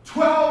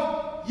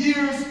 12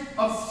 years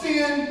of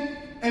sin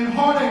and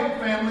heartache,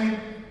 family.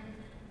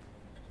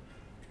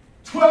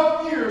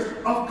 12 years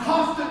of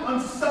constant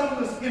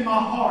unsettledness in my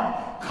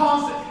heart.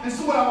 Constant. And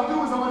so what I would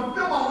do is I would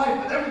fill my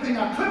life with everything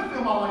I could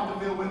fill my life to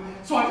fill with,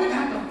 so I didn't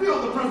have to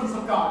feel the presence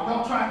of God.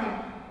 Y'all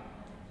tracking?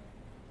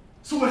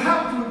 So what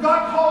happens when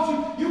God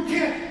calls you, you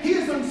can't, He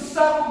has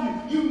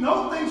unsettled you. You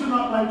know things are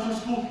not right at your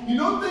school. You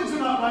know things are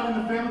not right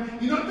in the family.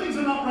 You know things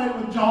are not right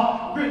with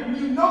job.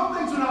 You know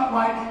things are not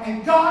right.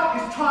 And God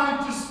is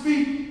trying to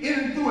speak in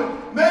and through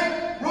it.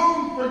 Make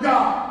room for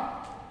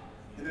God.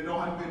 And there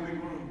don't have to be a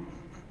big room.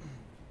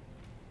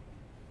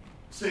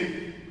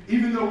 See,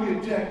 even though we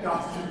object,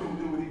 God's just going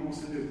to do what He wants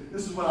to do.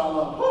 This is what I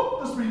love.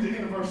 Woo! Let's read the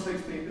end of verse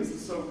 16. This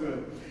is so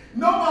good.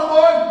 No, my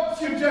Lord,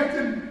 she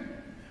objected.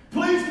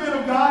 Please, men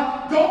of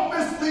God, don't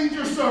mislead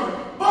your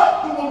servant.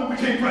 But the woman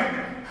became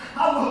pregnant.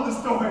 I love the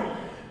story.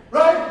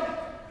 Right?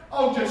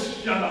 Oh,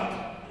 just shut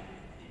up.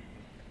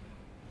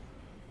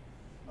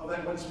 Oh,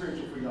 that wasn't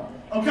spiritual for y'all.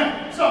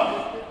 Okay,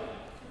 so,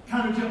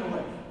 kind of gentle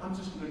way. I'm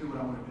just going to do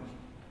what I want to do.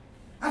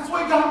 That's the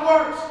way God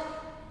works.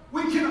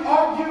 We can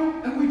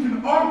argue, and we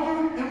can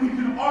argue, and we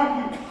can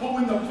argue. But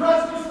when the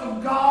presence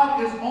of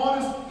God is on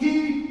us,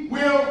 He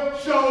will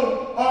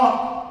show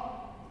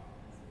up.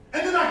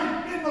 And then I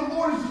can, and the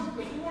Lord is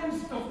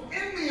stuff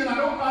in me, and I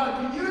don't know how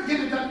to communicate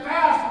it that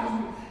fast.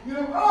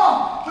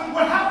 But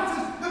what happens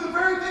is that the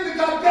very thing that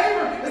God gave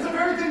her is the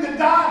very thing that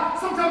died.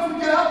 Sometimes we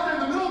get out there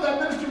in the middle of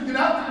that ministry, we get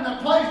out there in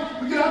that place,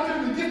 we get out there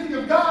in the gifting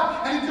of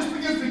God, and it just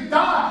begins to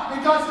die.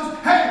 And God says,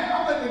 hey,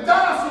 I'm letting it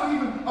die so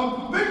even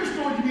a bigger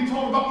story can be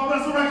told about my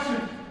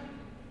resurrection.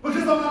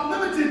 Because I'm not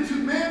limited to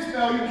man's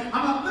failure.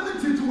 I'm not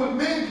limited to what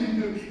man can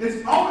do.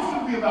 It's always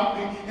going to be about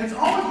me. It's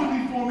always going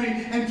to be for me.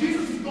 And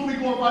Jesus is going to be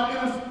glorified in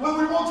us, whether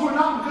we want to or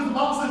not, because the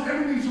Bible says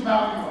every knee shall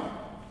bow anyway.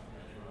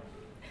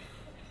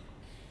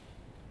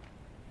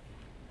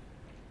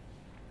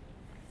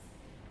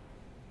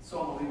 So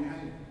I'm going to leave you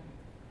hanging.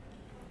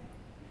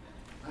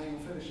 I ain't going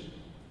to finish it.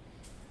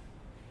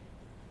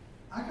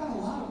 I got a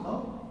lot of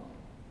love.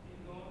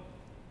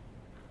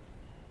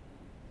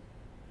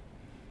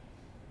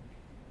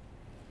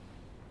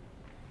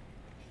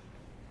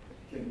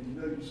 Okay,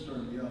 you know you're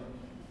stirring me up.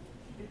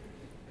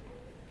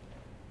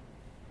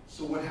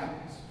 So what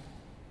happens?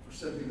 For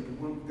 17,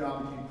 the woman of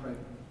God became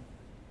pregnant.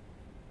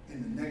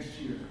 And the next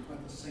year,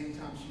 about the same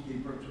time she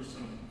gave birth to her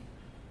son,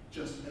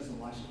 just as Elisha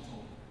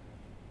told her.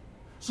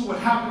 So what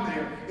happened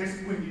there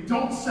is when you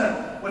don't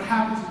settle, what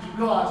happens is you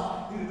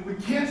realize we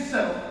can't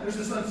settle. There's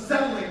this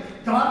unsettling.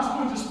 God is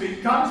going to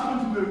speak. God is going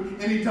to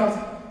move, and He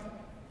doesn't.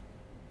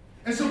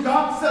 And so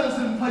God settles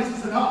in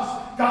places in us.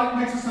 God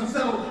makes us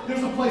unsettled.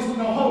 There's a place of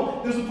no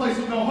hope. There's a place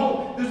of no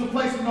hope. There's a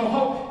place of no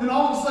hope. Then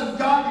all of a sudden,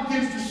 God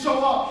begins to show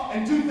up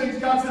and do things.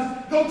 God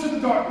says, go to the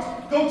darkness.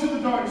 Go to the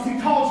darkness.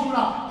 He calls you and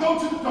I. Go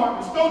to the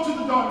darkness. Go to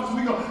the darkness. And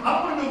we go, I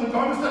don't want to go to the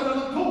darkness. That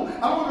doesn't look cool.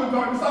 I don't want to go to the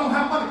darkness. I don't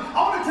have money.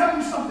 I want to tell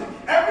you something.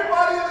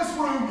 Everybody in this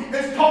room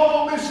is called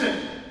on mission.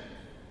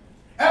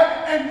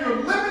 And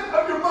your limit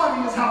of your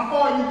money is how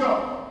far you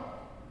go.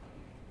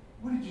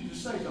 What did you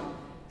just say, John?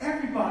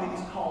 Everybody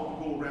is called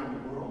to go around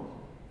the world.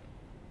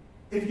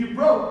 If you're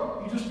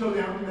broke, you just go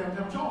down to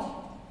downtown Charleston.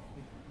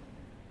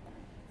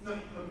 No,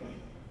 okay,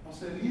 I'll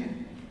say it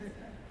again.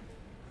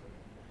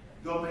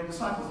 Go make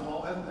disciples of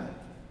all other things.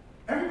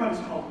 Everybody's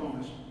called to go on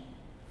mission.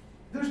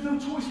 There's no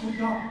choice with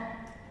God.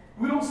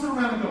 We don't sit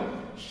around and go,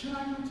 should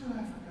I go to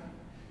Africa?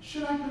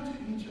 Should I go to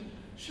Egypt?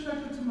 Should I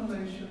go to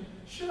Malaysia?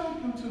 Should I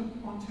go to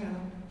Montana?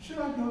 Should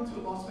I go to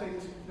Las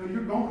Vegas? No,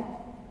 you're going.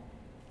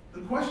 The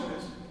question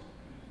is,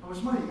 how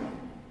much money you got?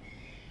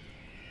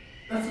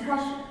 That's the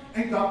question.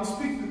 And God will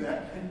speak through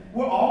that. And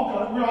we're all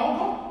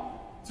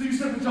going. So you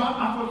said to John,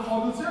 I feel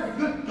called to this area.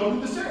 Good. Go to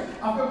this area.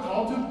 I feel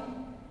called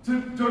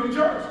to dirty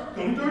jars.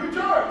 Go to dirty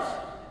jars.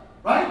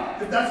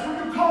 Right? If that's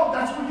where you're called,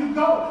 that's where you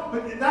go.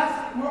 But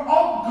we're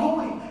all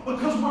going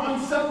because we're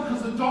unsettled,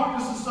 because the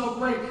darkness is so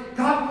great.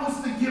 God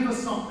wants to give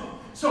us something.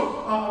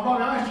 So,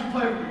 Robbie, I asked you to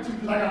play with me too,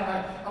 because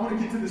I want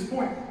to get to this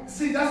point.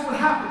 See, that's what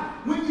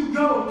happens. When you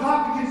go,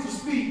 God begins to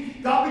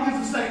speak. God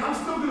begins to say, I'm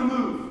still going to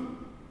move.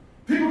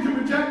 People can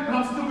reject, but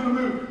I'm still going to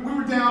move. We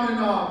were down in,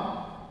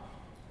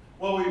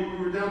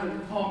 we were down in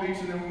Palm Beach,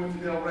 and then we went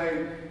to Del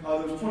Rey.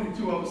 There was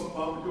 22 of us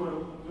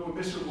doing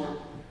mission work.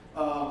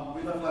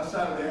 We left last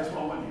Saturday. That's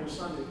why I went here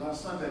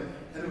last Sunday.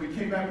 And then we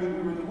came back. We were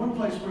in the one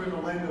place we were in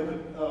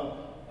Orlando,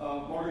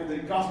 Orlando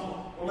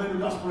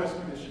Gospel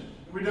Rescue Mission.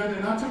 We were down there,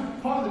 and I took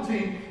part of the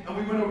team, and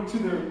we went over to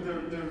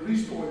their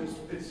restore.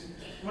 It's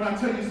when I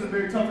tell you it's a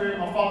very tough area.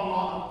 My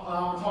father-in-law and I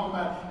were talking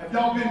about. Have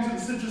y'all been to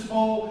the Citrus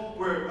Bowl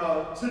where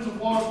Central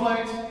Florida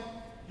plays?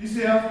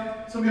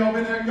 UCF? Some of y'all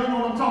been there? Y'all know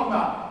what I'm talking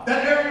about.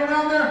 That area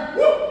around there,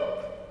 woo!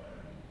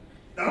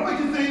 That'll make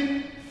you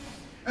think.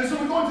 And so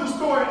we're going to the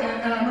store,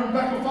 and I remember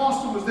Becca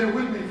Foster was there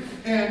with me,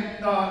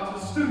 and the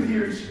student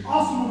here, she's an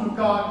awesome woman of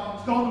God.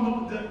 She's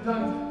done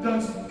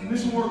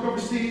mission work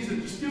overseas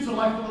and just gives her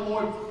life to the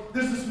Lord.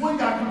 There's this one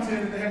guy comes in,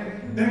 and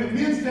they have a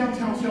men's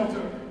downtown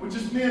shelter with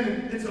just men,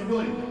 and it's a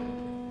really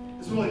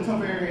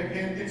tough area.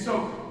 And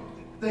so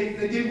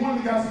they gave one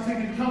of the guys a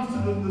ticket. He comes to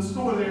the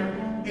store there,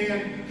 and they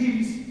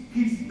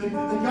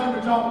got him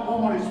a job at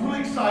Walmart. He's really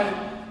excited,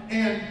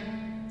 and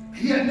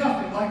he had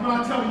nothing. Like when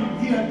I tell you,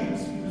 he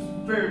was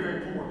very,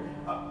 very poor.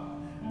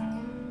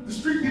 The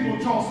street people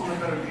in Charleston are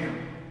better than him.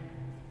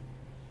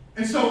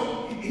 And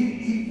so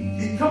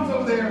he comes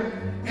over there,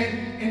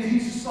 and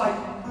he's just like,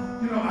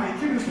 he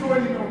came to the store,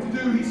 he didn't know what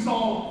to do. He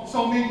saw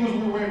me because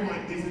we were wearing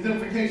like these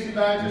identification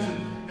badges,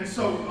 and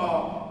so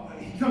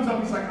he comes up,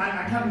 he's like,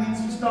 I kind of need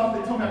some stuff.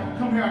 They told me I could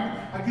come here.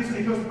 I guess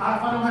he goes, if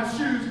I don't have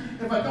shoes,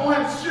 if I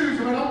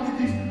don't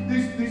get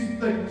these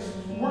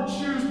work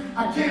shoes,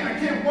 I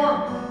can't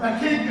work. I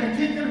can't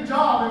get a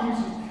job. And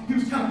he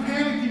was kind of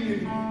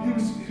panicking, and he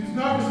was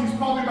nervous. He's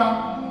probably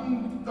about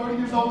 30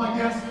 years old, I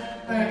guess.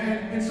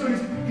 And so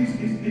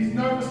he's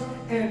nervous,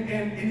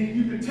 and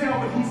you could tell,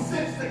 but he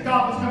sensed that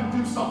God was going to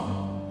do something.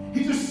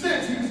 He just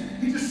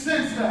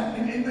sensed that.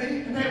 And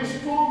they have a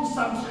strong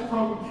discipleship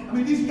program. I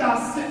mean, these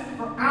guys sit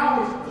for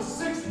hours, for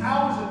 6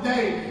 hours a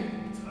day,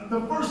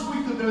 the first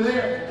week that they're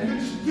there, and they're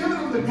just giving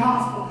them the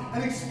gospel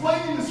and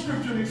explaining the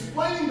scripture and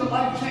explaining the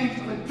life change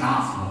of the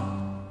gospel.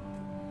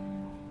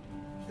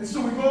 And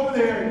so we go over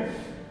there,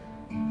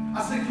 and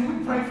I said, can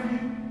we pray for you?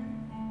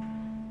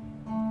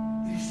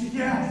 And he said,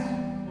 yes.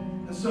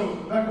 And so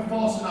Becca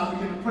Foster and I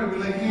begin to pray. We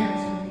lay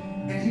hands,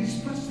 and he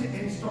just puts it, and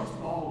he starts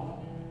bawling.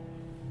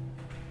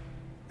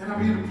 And I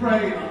begin to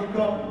pray, and I look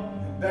up,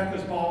 and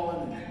Becca's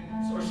bawling,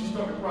 and so she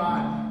started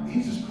crying, and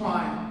he's just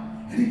crying.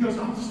 And he goes,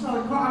 I'm just not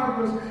a crier.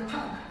 He goes, I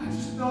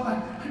just know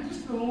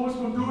the Lord's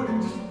going to do it.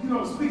 And just,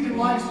 speaking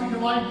life.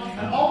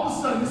 And all of a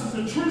sudden, this is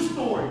a true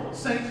story,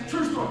 saints,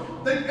 true story.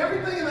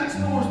 Everything in that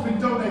store has been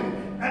donated.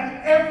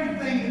 And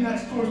everything in that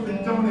store has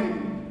been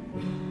donated.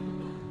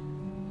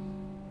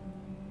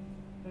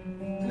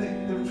 And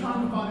they were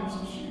trying to find him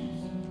some shoes.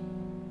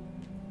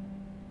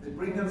 They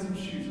bring down some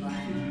shoes, and I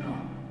kid you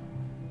not,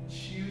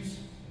 shoes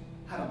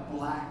had a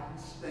black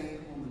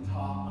stain on the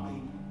top. I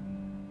mean,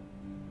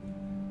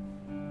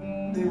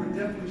 they were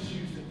definitely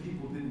shoes that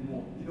people didn't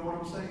want. You know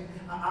what I'm saying?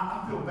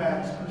 I feel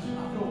bad as Christians. I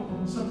feel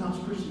sometimes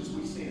Christians,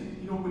 we sin.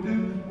 You know what we do?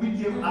 We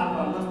give out of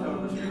our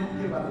leftovers. We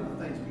don't give out of the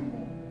things we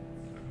want.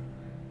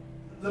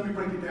 Let me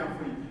break it down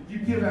for you. You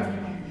give after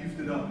you've used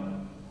it up.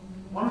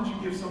 Why don't you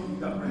give something you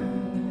got brand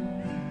new?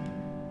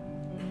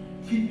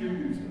 Keep your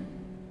used up.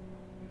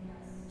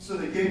 So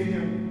they gave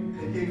him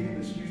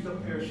this used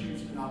up pair of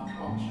shoes, and I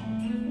promise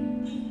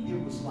you,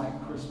 it was like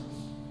Christmas.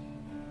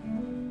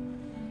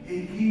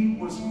 He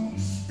was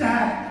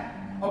ecstatic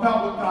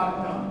about what God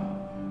had done.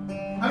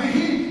 I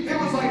mean, it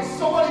was like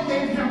somebody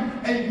gave him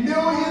 $1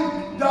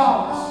 million.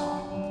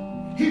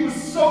 He was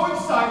so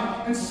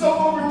excited and so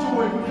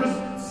overjoyed because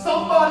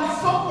somebody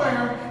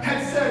somewhere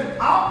had said,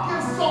 I'll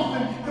give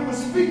something that was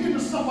speaking to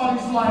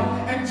somebody's life.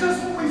 And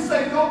just when we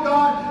say, no,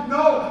 God,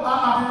 no,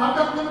 I've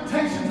got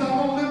limitations, and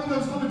I'm going to live in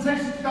those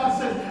limitations, God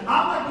says,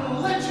 I'm not going to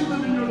let you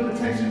live in your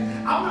limitations.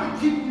 I'm going to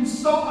keep you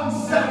so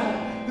unsettled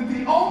that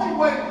the only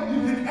way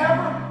you can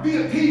ever be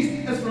at peace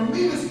is for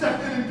me to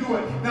step in and do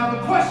it. Now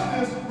the question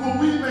is, will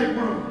we make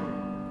room?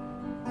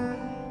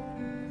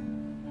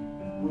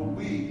 Will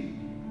we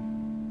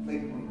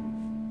make room?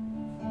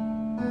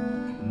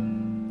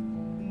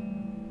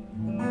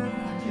 I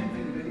can't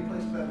think of any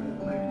place better than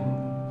to make room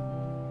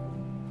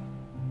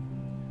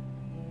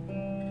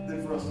than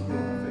for us to get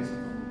on the face of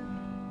the room.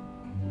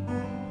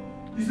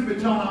 You said, but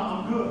John,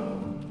 I'm good.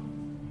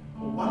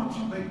 Well, why don't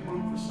you make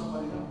room for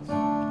somebody else?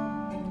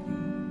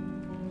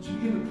 You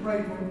begin to pray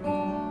for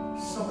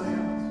somebody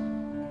else.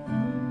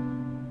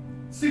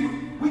 See,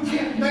 we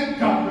can't make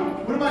God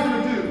move. What am I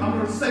going to do? I'm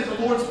going to say the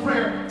Lord's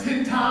Prayer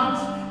 10 times,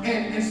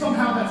 and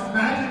somehow that's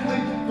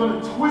magically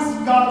going to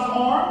twist God's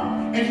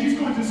arm, and he's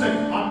going to say,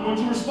 I'm going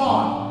to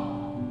respond.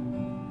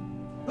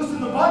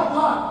 Listen, the bottom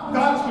line,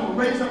 God is going to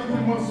raise up who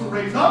he wants to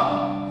raise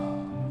up.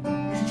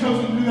 He's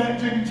chosen to do that in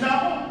Jacob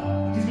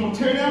Chapel. He's going to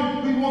tear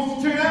down who he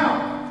wants to tear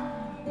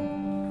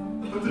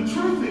down. But the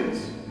truth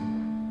is,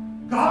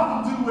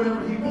 God will do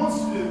whatever he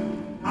wants to do.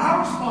 Our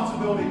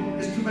responsibility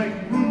is to make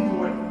room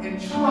for it and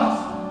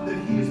trust that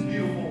he is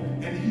beautiful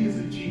and he is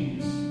a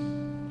genius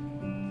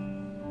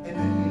and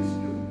that he is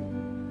good.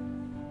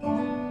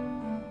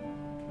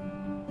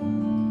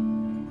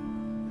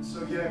 And so,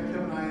 yeah,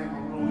 Kevin,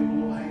 I'm going to leave a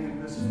little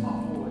hanging. This is my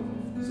boy.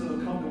 So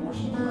they'll come to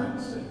worship the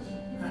United States.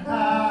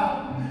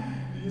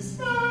 Do you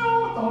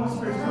smell what the Holy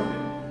Spirit's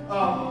cooking?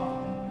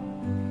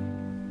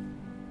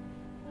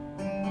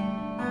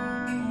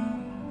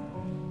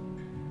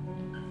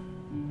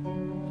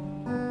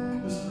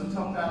 This is a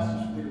tough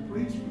passage for me to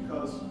preach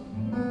because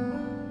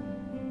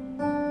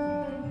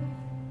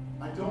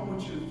I don't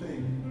want you to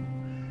think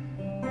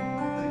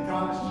that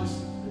God is just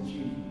a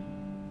genie.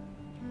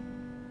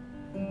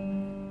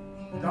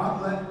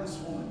 God let this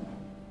woman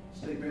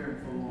stay barren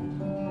for a long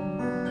time.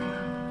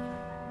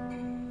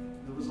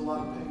 There was a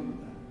lot of pain with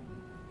that.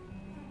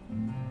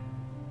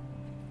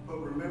 But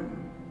remember,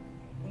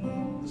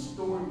 the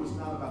story was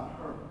not about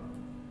her.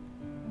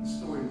 The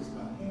story was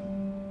about him.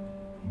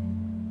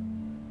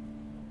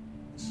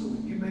 So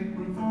when you make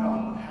room for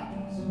God, what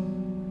happens?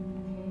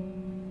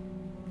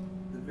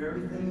 The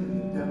very thing in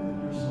the depth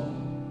of your soul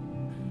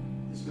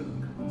is going to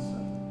become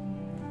unsettled.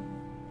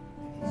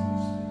 And he's going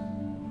to speak.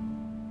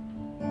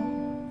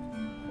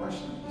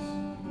 Question is,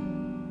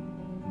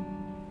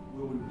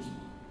 will we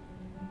respond?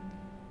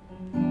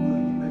 Will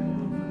you make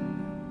room for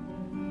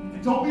him?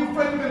 And don't be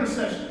afraid of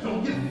intercession.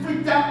 Don't get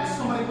freaked out if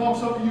somebody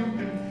walks over you.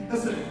 And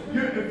listen,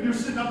 if you're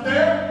sitting up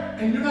there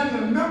and you're not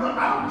even a member,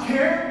 I don't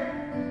care.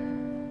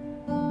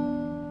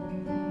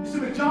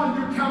 But John,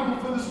 you're accountable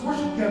for this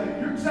worship gathering.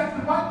 You're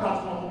exactly right.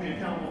 God's going to hold me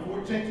accountable for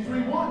it. James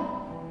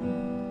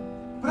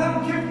 3:1. But I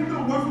don't care if you're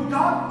going to work with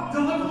God.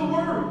 Deliver the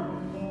word.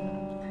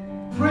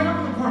 Pray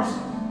over the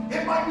person.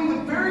 It might be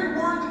the very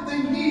word that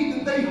they need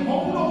that they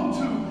hold on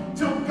to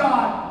till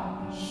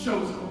God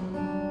shows them.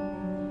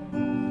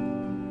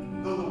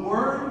 Though the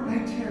word may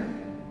tarry,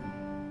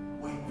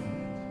 wait for it.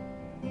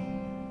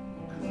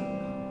 Because it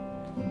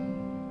will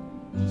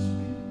come. Just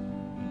speak.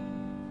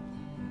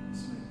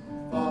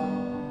 Father,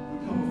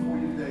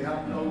 I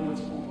don't know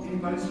what's on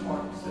anybody's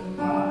heart except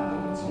God. I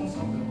know what's on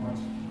some of their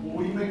hearts. Will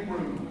we make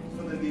room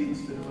for the needs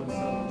that have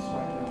unsettled us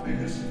right now? Maybe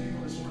there's some people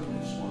in this room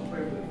that just want to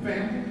pray for their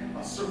family,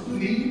 a certain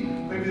need.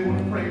 Maybe they want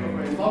to pray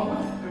over a loved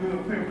one. Maybe they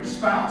want to pray over a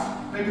spouse.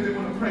 Maybe they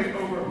want to pray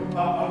over a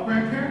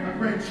grandparent, a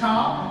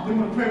grandchild. They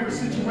want to pray over a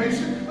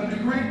situation, a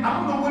degree. I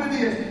don't know what it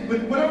is,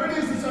 but whatever it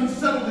is that's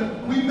unsettled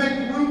them, we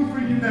make room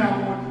for you now,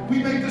 Lord. We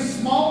make this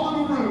small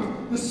little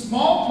room, this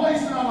small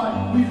place in our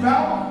life. We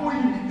bow before you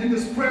in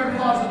this prayer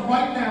closet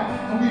right now,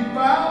 and we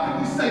bow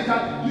and we say,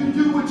 God, you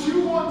do what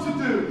you want to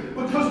do,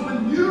 because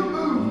when you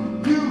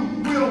move, you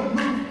will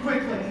move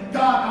quickly.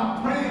 God,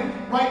 I'm praying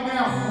right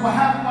now on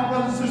behalf of my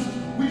brothers and sisters.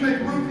 We make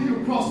room for you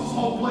across this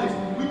whole place.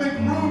 We make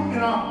room in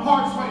our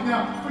hearts right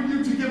now for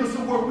you to give us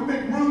a word. We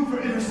make room for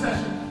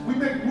intercession. We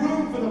make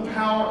room for the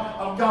power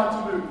of God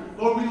to move.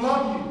 Lord, we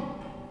love you,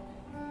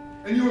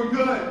 and you are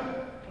good.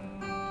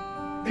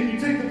 And you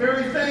take the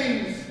very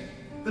things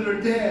that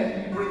are dead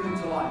and you bring them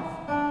to life.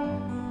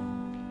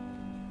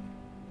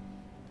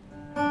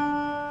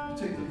 You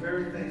take the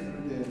very things that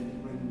are dead and you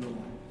bring them to life.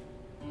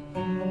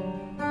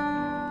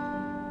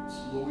 So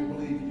Lord, we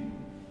believe you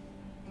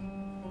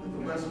that the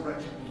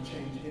resurrection will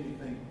change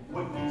anything.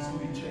 What needs to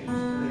be changed today,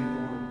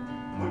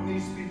 Lord? What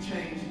needs to be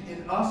changed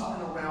in us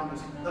and around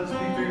us? Let's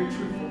be very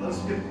truthful. Let's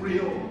get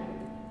real.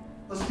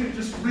 Let's get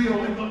just real.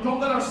 And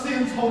don't let our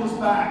sins hold us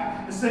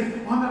back and say,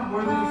 well, I'm not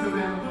worthy to go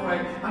down and pray.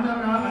 I'm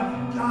not.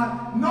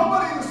 God,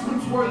 nobody in this room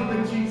is worthy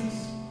but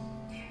Jesus.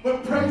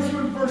 But praise you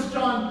in 1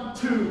 John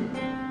 2,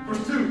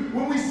 verse 2.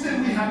 When we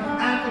sin, we have an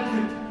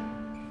advocate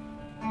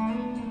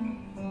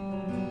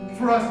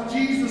for us,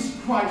 Jesus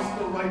Christ,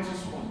 the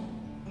righteous one,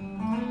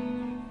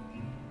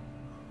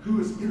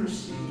 who is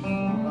interceding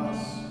for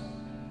us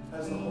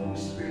as the Holy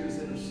Spirit is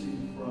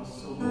interceding for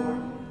us. So,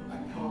 Lord, I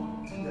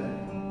come today.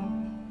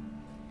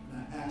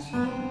 Ask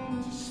you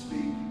to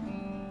speak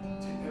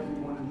to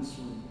everyone in this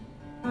room.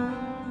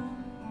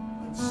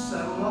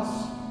 Unsettle us,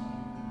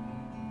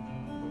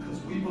 because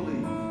we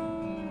believe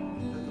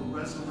that the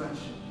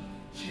resurrection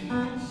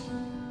changes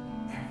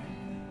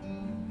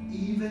everything,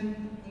 even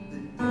the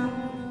dead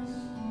things.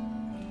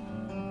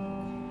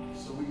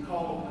 So we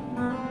call upon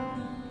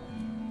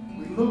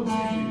you. We look to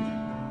you.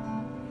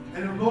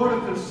 And Lord,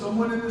 if there's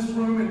someone in this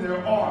room, and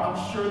there are,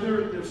 I'm sure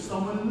there's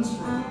someone in this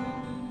room,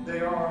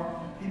 there are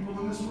people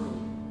in this room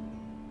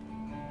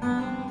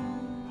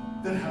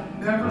that have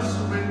never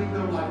surrendered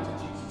their life to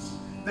Jesus.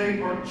 They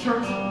are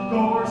church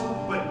goers,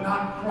 but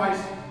not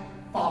Christ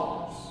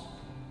followers.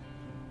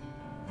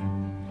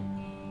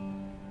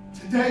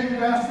 Today you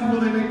ask them,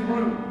 will they make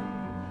room?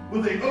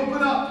 Will they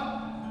open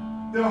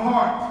up their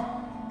heart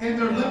and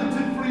their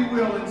limited free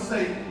will and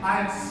say,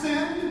 I have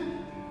sinned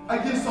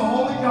against the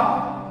holy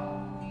God,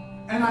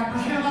 and I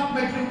cannot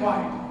make it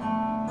right.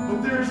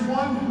 But there is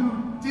one who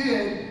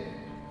did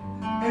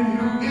and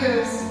who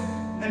is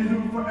and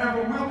who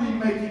forever will be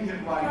making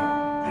it right.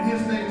 And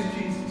his name is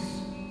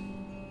Jesus.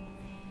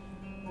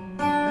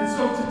 And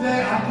so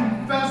today I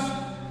confess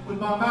with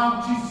my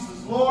mouth Jesus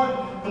is Lord,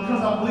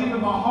 because I believe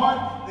in my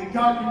heart that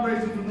God can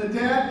raise him from the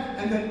dead,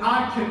 and that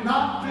I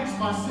cannot fix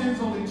my sins,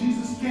 only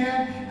Jesus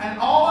can. And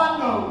all I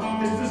know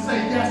is to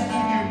say yes to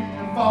you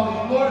and follow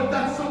you. Lord, if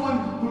that's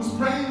someone who's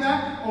praying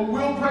that, or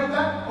will pray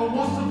that, or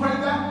wants to pray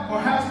that, or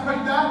has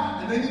prayed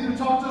that, and they need to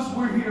talk to us,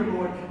 we're here,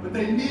 Lord. But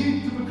they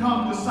need to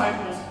become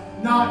disciples,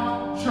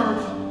 not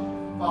church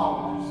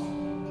followers.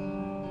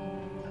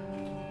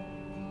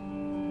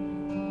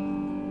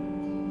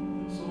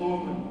 So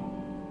Lord,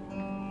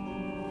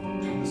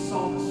 when the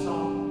psalmist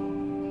sung,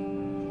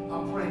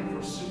 I'm praying for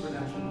a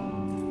supernatural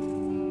moment.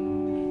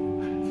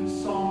 The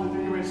song that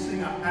they're going to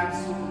sing, I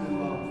absolutely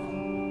love.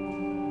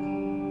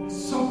 It's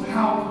so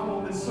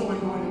powerful and so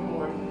anointing,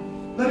 Lord.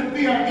 Let it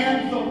be our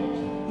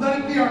anthem. Let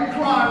it be our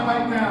cry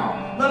right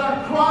now. Let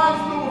our cries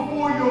go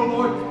before you, O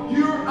Lord.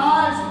 Your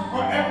eyes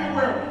are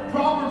everywhere.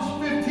 Proverbs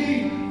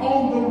 15,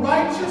 on the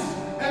righteous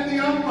and the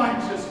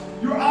unrighteous.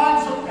 Your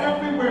eyes are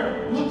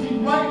everywhere,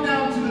 looking right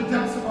down to the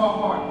depths of our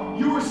heart.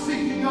 You are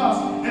seeking us,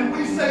 and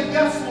we say,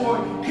 yes,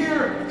 Lord,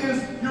 here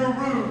is your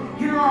room.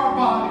 Here are our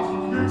bodies,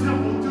 your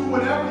temple. Do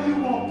whatever you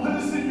want. Put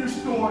us in your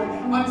story.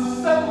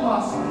 Unsettle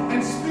us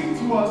and speak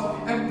to us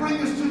and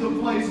bring us to the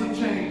place of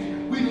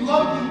change. We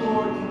love you,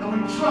 Lord, and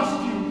we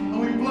trust you, and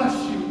we bless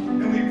you,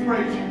 and we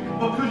praise you,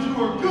 because you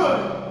are good,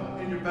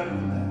 and you're better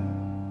than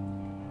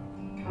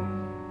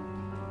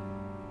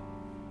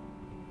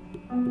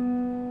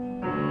that.